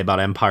that way about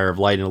Empire of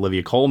Light and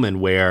Olivia Colman,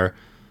 where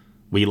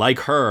we like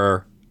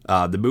her.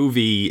 The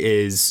movie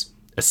is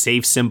a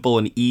safe, simple,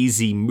 and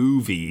easy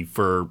movie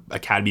for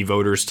Academy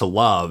voters to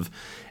love.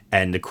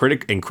 And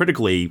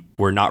critically,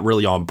 we're not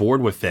really on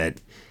board with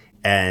it.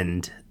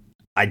 And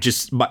I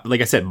just,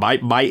 like I said,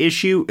 my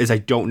issue is I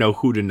don't know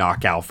who to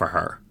knock out for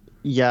her.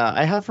 Yeah,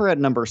 I have her at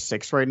number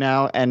 6 right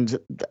now. And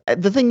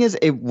the thing is,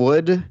 it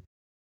would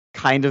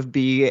kind of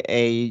be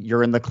a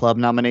You're in the Club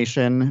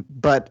nomination,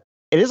 but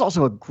it is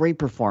also a great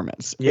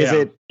performance. Yeah. Is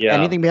it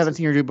anything we haven't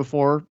seen her do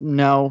before?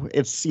 No,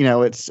 it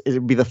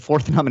would be the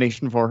 4th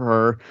nomination for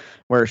her,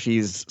 where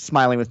she's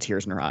smiling with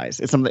tears in her eyes.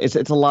 It's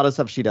a lot of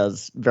stuff she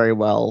does very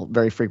well,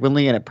 very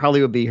frequently, and it probably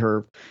would be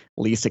her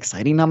least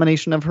exciting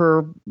nomination of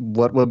her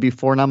what would be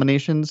 4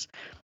 nominations.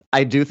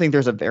 I do think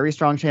there's a very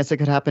strong chance it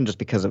could happen just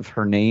because of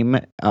her name.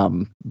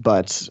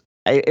 But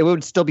it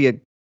would still be a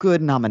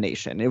good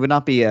nomination. It would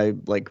not be a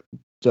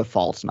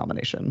default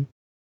nomination.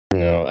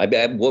 No,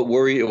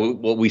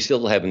 what we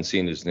still haven't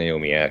seen is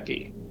Naomi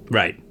Ackie.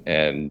 Right.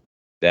 And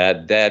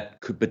that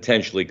could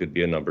potentially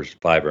be a number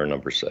 5 or a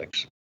number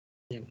 6.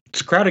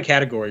 It's a crowded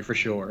category for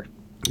sure.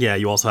 Yeah,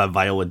 you also have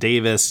Viola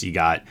Davis. You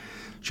got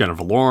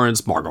Jennifer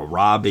Lawrence, Margot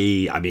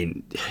Robbie. I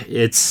mean,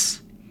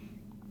 it's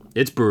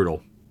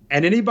brutal.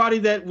 And anybody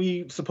that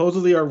we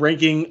supposedly are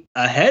ranking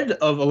ahead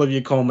of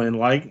Olivia Colman,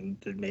 like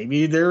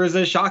maybe there is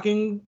a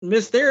shocking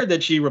miss there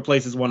that she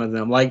replaces one of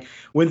them. Like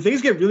when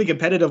things get really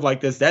competitive like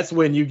this, that's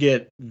when you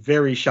get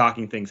very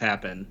shocking things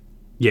happen.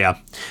 Yeah,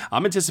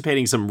 I'm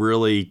anticipating some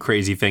really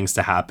crazy things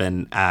to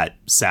happen at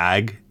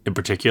SAG in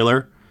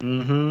particular.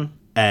 Mm-hmm.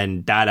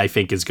 And that I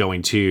think is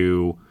going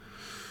to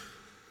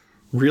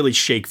really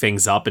shake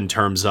things up in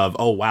terms of,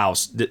 oh, wow,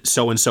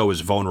 so-and-so is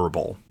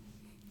vulnerable.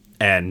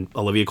 And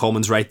Olivia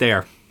Colman's right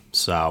there.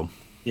 So,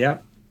 yeah.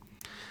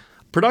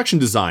 Production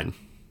design.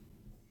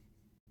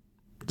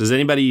 Does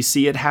anybody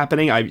see it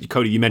happening?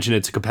 Cody, you mentioned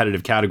it's a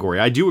competitive category.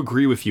 I do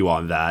agree with you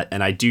on that,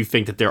 and I do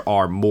think that there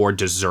are more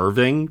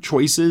deserving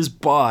choices,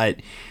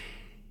 but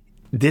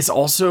this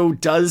also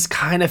does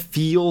kind of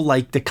feel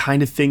like the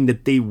kind of thing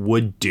that they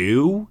would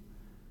do,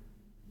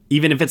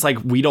 even if it's like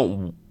we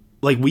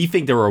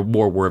think there are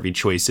more worthy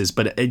choices,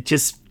 but it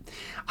just,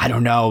 I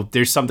don't know.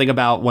 There's something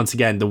about, once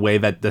again, the way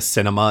that the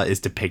cinema is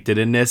depicted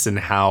in this and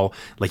how,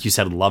 like you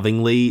said,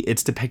 lovingly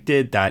it's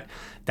depicted, that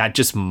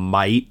just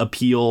might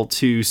appeal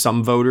to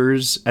some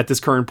voters at this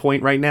current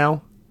point right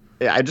now.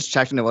 Yeah, I just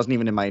checked and it wasn't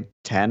even in my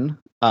 10.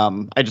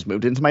 I just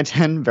moved into my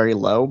 10 very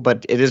low,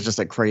 but it is just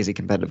a crazy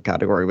competitive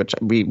category, which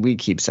we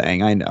keep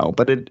saying, I know,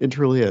 but it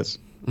truly is.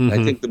 Mm-hmm.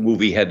 I think the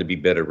movie had to be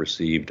better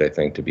received, I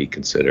think, to be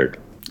considered.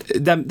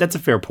 That's a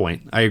fair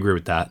point. I agree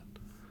with that.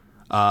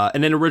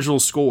 And then original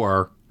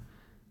score,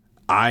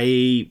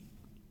 I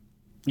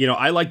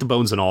like the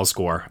Bones and All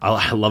score.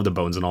 I love the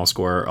Bones and All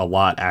score a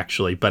lot,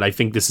 actually, but I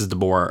think this is the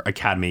more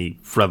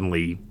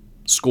Academy-friendly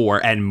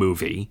score and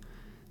movie.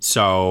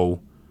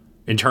 So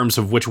in terms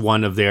of which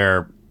one of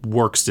their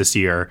works this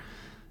year,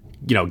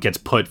 gets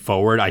put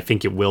forward, I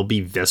think it will be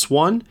this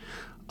one.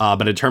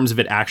 But in terms of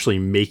it actually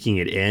making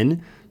it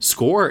in,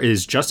 score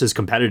is just as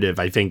competitive,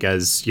 I think,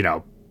 as,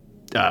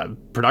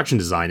 production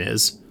design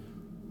is.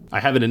 I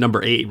have it at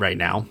number 8 right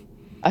now.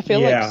 I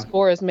feel like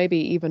score is maybe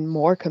even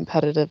more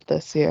competitive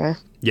this year.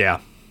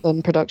 Yeah.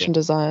 Than production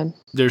design.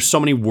 There's so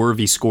many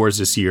worthy scores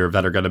this year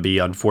that are going to be,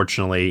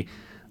 unfortunately,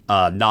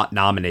 not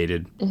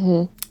nominated.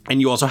 Mm-hmm. And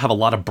you also have a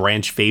lot of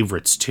branch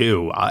favorites,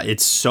 too.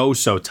 It's so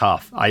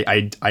tough.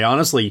 I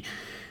honestly,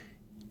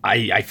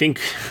 I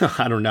think,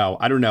 I don't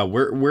know.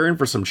 We're in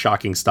for some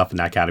shocking stuff in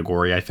that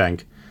category, I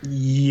think.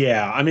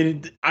 Yeah. I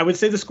mean, I would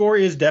say the score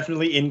is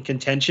definitely in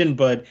contention,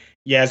 but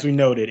yeah, as we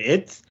noted,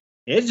 it's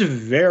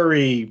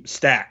very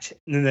stacked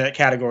in that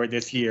category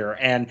this year.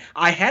 And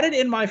I had it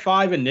in my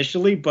 5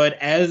 initially, but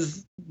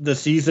as the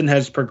season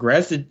has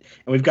progressed and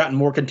we've gotten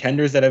more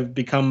contenders that have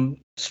become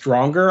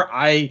stronger,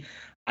 I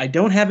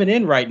don't have it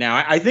in right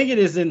now. I think it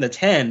is in the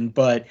 10,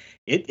 but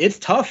it's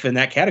tough in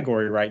that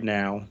category right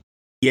now.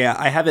 Yeah,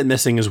 I have it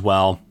missing as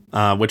well,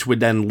 which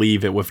would then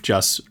leave it with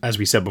just, as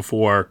we said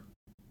before,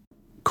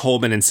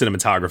 Colman and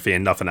cinematography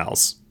and nothing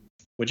else.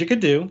 Which it could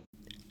do.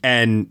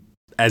 And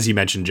as you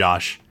mentioned,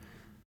 Josh,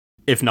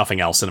 if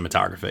nothing else,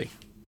 cinematography.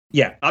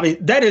 Yeah, I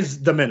mean, that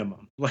is the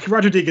minimum. Like,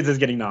 Roger Deakins is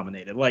getting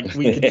nominated. Like,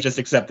 we could just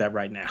accept that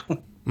right now.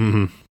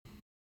 Mm-hmm.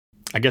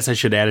 I guess I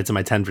should add it to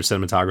my 10 for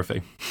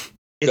cinematography.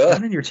 It's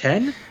not in your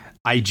 10?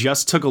 I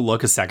just took a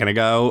look a second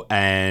ago,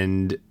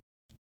 and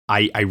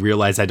I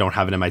realized I don't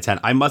have it in my 10.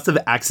 I must have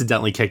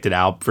accidentally kicked it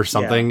out for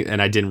something,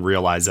 and I didn't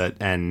realize it.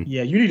 And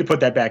yeah, you need to put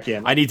that back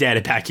in. I need to add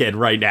it back in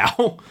right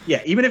now.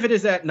 Yeah, even if it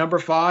is at number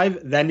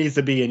 5, that needs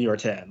to be in your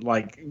 10.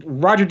 Like,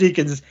 Roger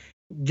Deakins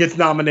gets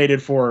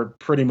nominated for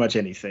pretty much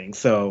anything,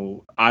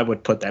 so I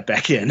would put that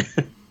back in.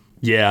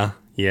 Yeah.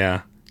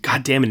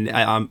 God damn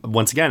it.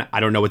 Once again,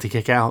 I don't know what to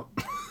kick out.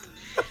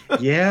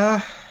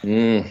 Yeah.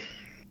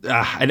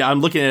 And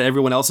I'm looking at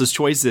everyone else's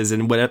choices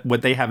and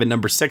what they have at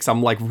number 6.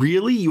 I'm like,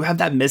 really? You have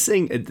that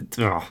missing?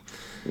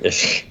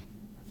 This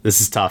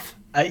is tough.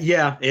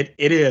 Yeah, it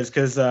is,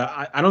 because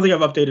I don't think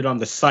I've updated on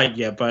the site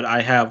yet, but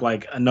I have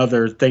like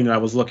another thing that I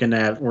was looking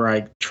at where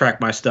I track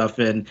my stuff,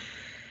 and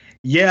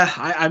yeah,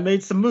 I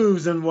made some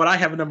moves, and what I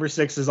have at number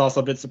 6 is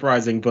also a bit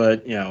surprising,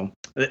 but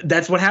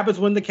that's what happens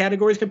when the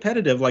category is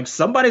competitive. Like,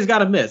 somebody's got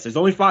to miss. There's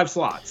only 5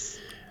 slots.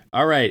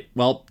 All right.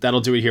 Well,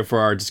 that'll do it here for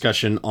our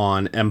discussion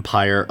on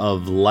Empire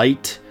of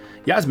Light.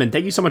 Yasmin,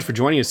 thank you so much for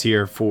joining us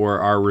here for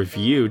our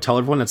review. Tell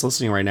everyone that's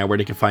listening right now where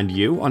they can find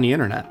you on the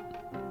internet.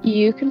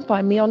 You can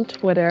find me on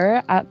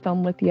Twitter at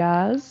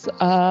FilmWithYaz.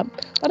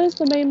 That is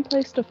the main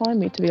place to find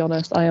me, to be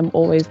honest. I am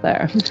always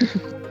there.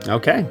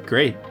 Okay,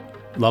 great.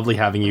 Lovely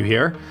having you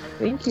here.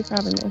 Thank you for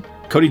having me.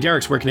 Cody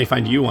Derricks, where can they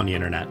find you on the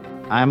internet?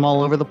 I'm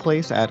all over the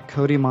place at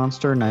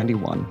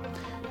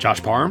CodyMonster91.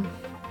 Josh Parham?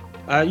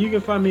 You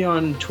can find me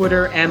on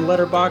Twitter and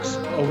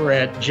Letterboxd over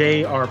at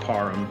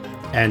JRParham.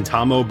 And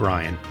Tom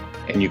O'Brien.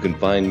 And you can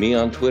find me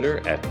on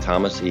Twitter at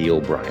Thomas E.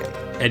 O'Brien.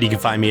 And you can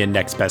find me at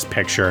Next Best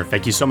Picture.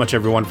 Thank you so much,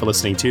 everyone, for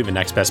listening to the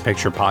Next Best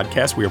Picture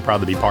podcast. We are proud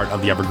to be part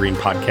of the Evergreen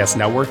Podcast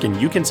Network,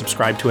 and you can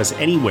subscribe to us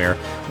anywhere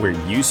where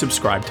you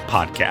subscribe to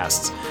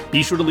podcasts.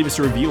 Be sure to leave us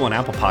a review on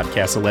Apple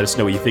Podcasts and let us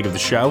know what you think of the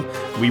show.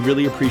 We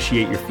really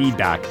appreciate your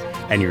feedback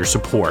and your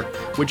support,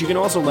 which you can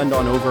also lend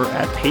on over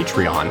at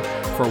Patreon.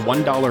 For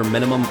 $1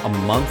 minimum a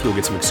month, you'll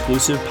get some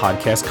exclusive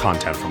podcast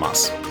content from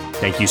us.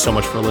 Thank you so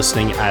much for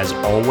listening, as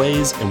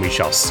always, and we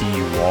shall see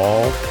you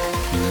all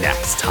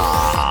next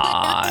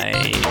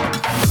time.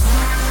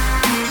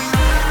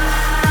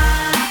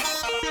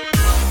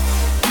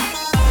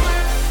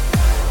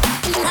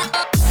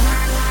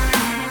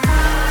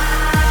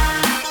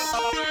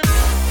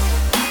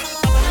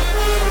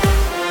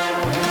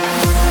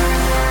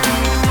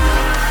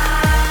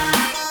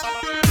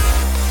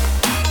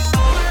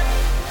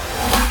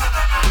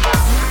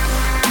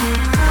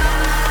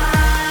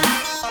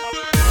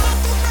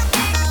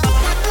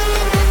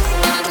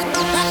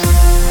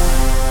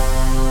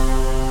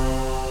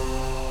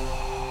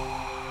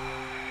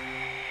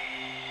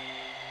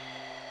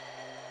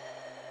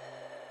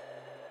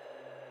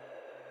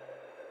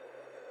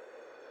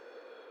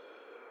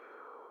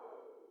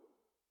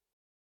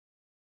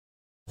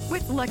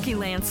 With Lucky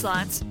Land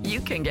Slots, you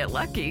can get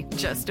lucky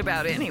just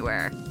about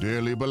anywhere.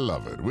 Dearly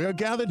beloved, we are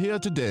gathered here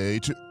today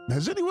to...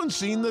 Has anyone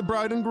seen the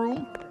bride and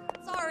groom?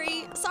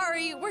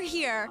 Sorry, we're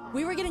here.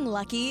 We were getting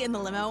lucky in the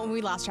limo and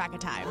we lost track of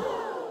time.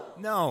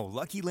 No,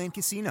 Lucky Land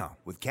Casino,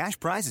 with cash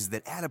prizes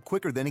that add up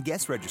quicker than a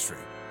guest registry.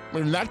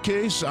 In that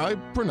case, I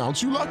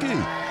pronounce you lucky.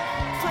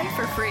 Play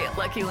for free at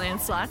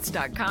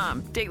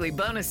LuckyLandSlots.com. Daily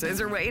bonuses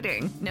are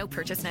waiting. No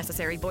purchase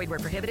necessary. Void where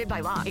prohibited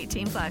by law.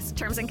 18+.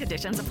 Terms and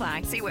conditions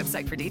apply. See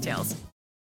website for details.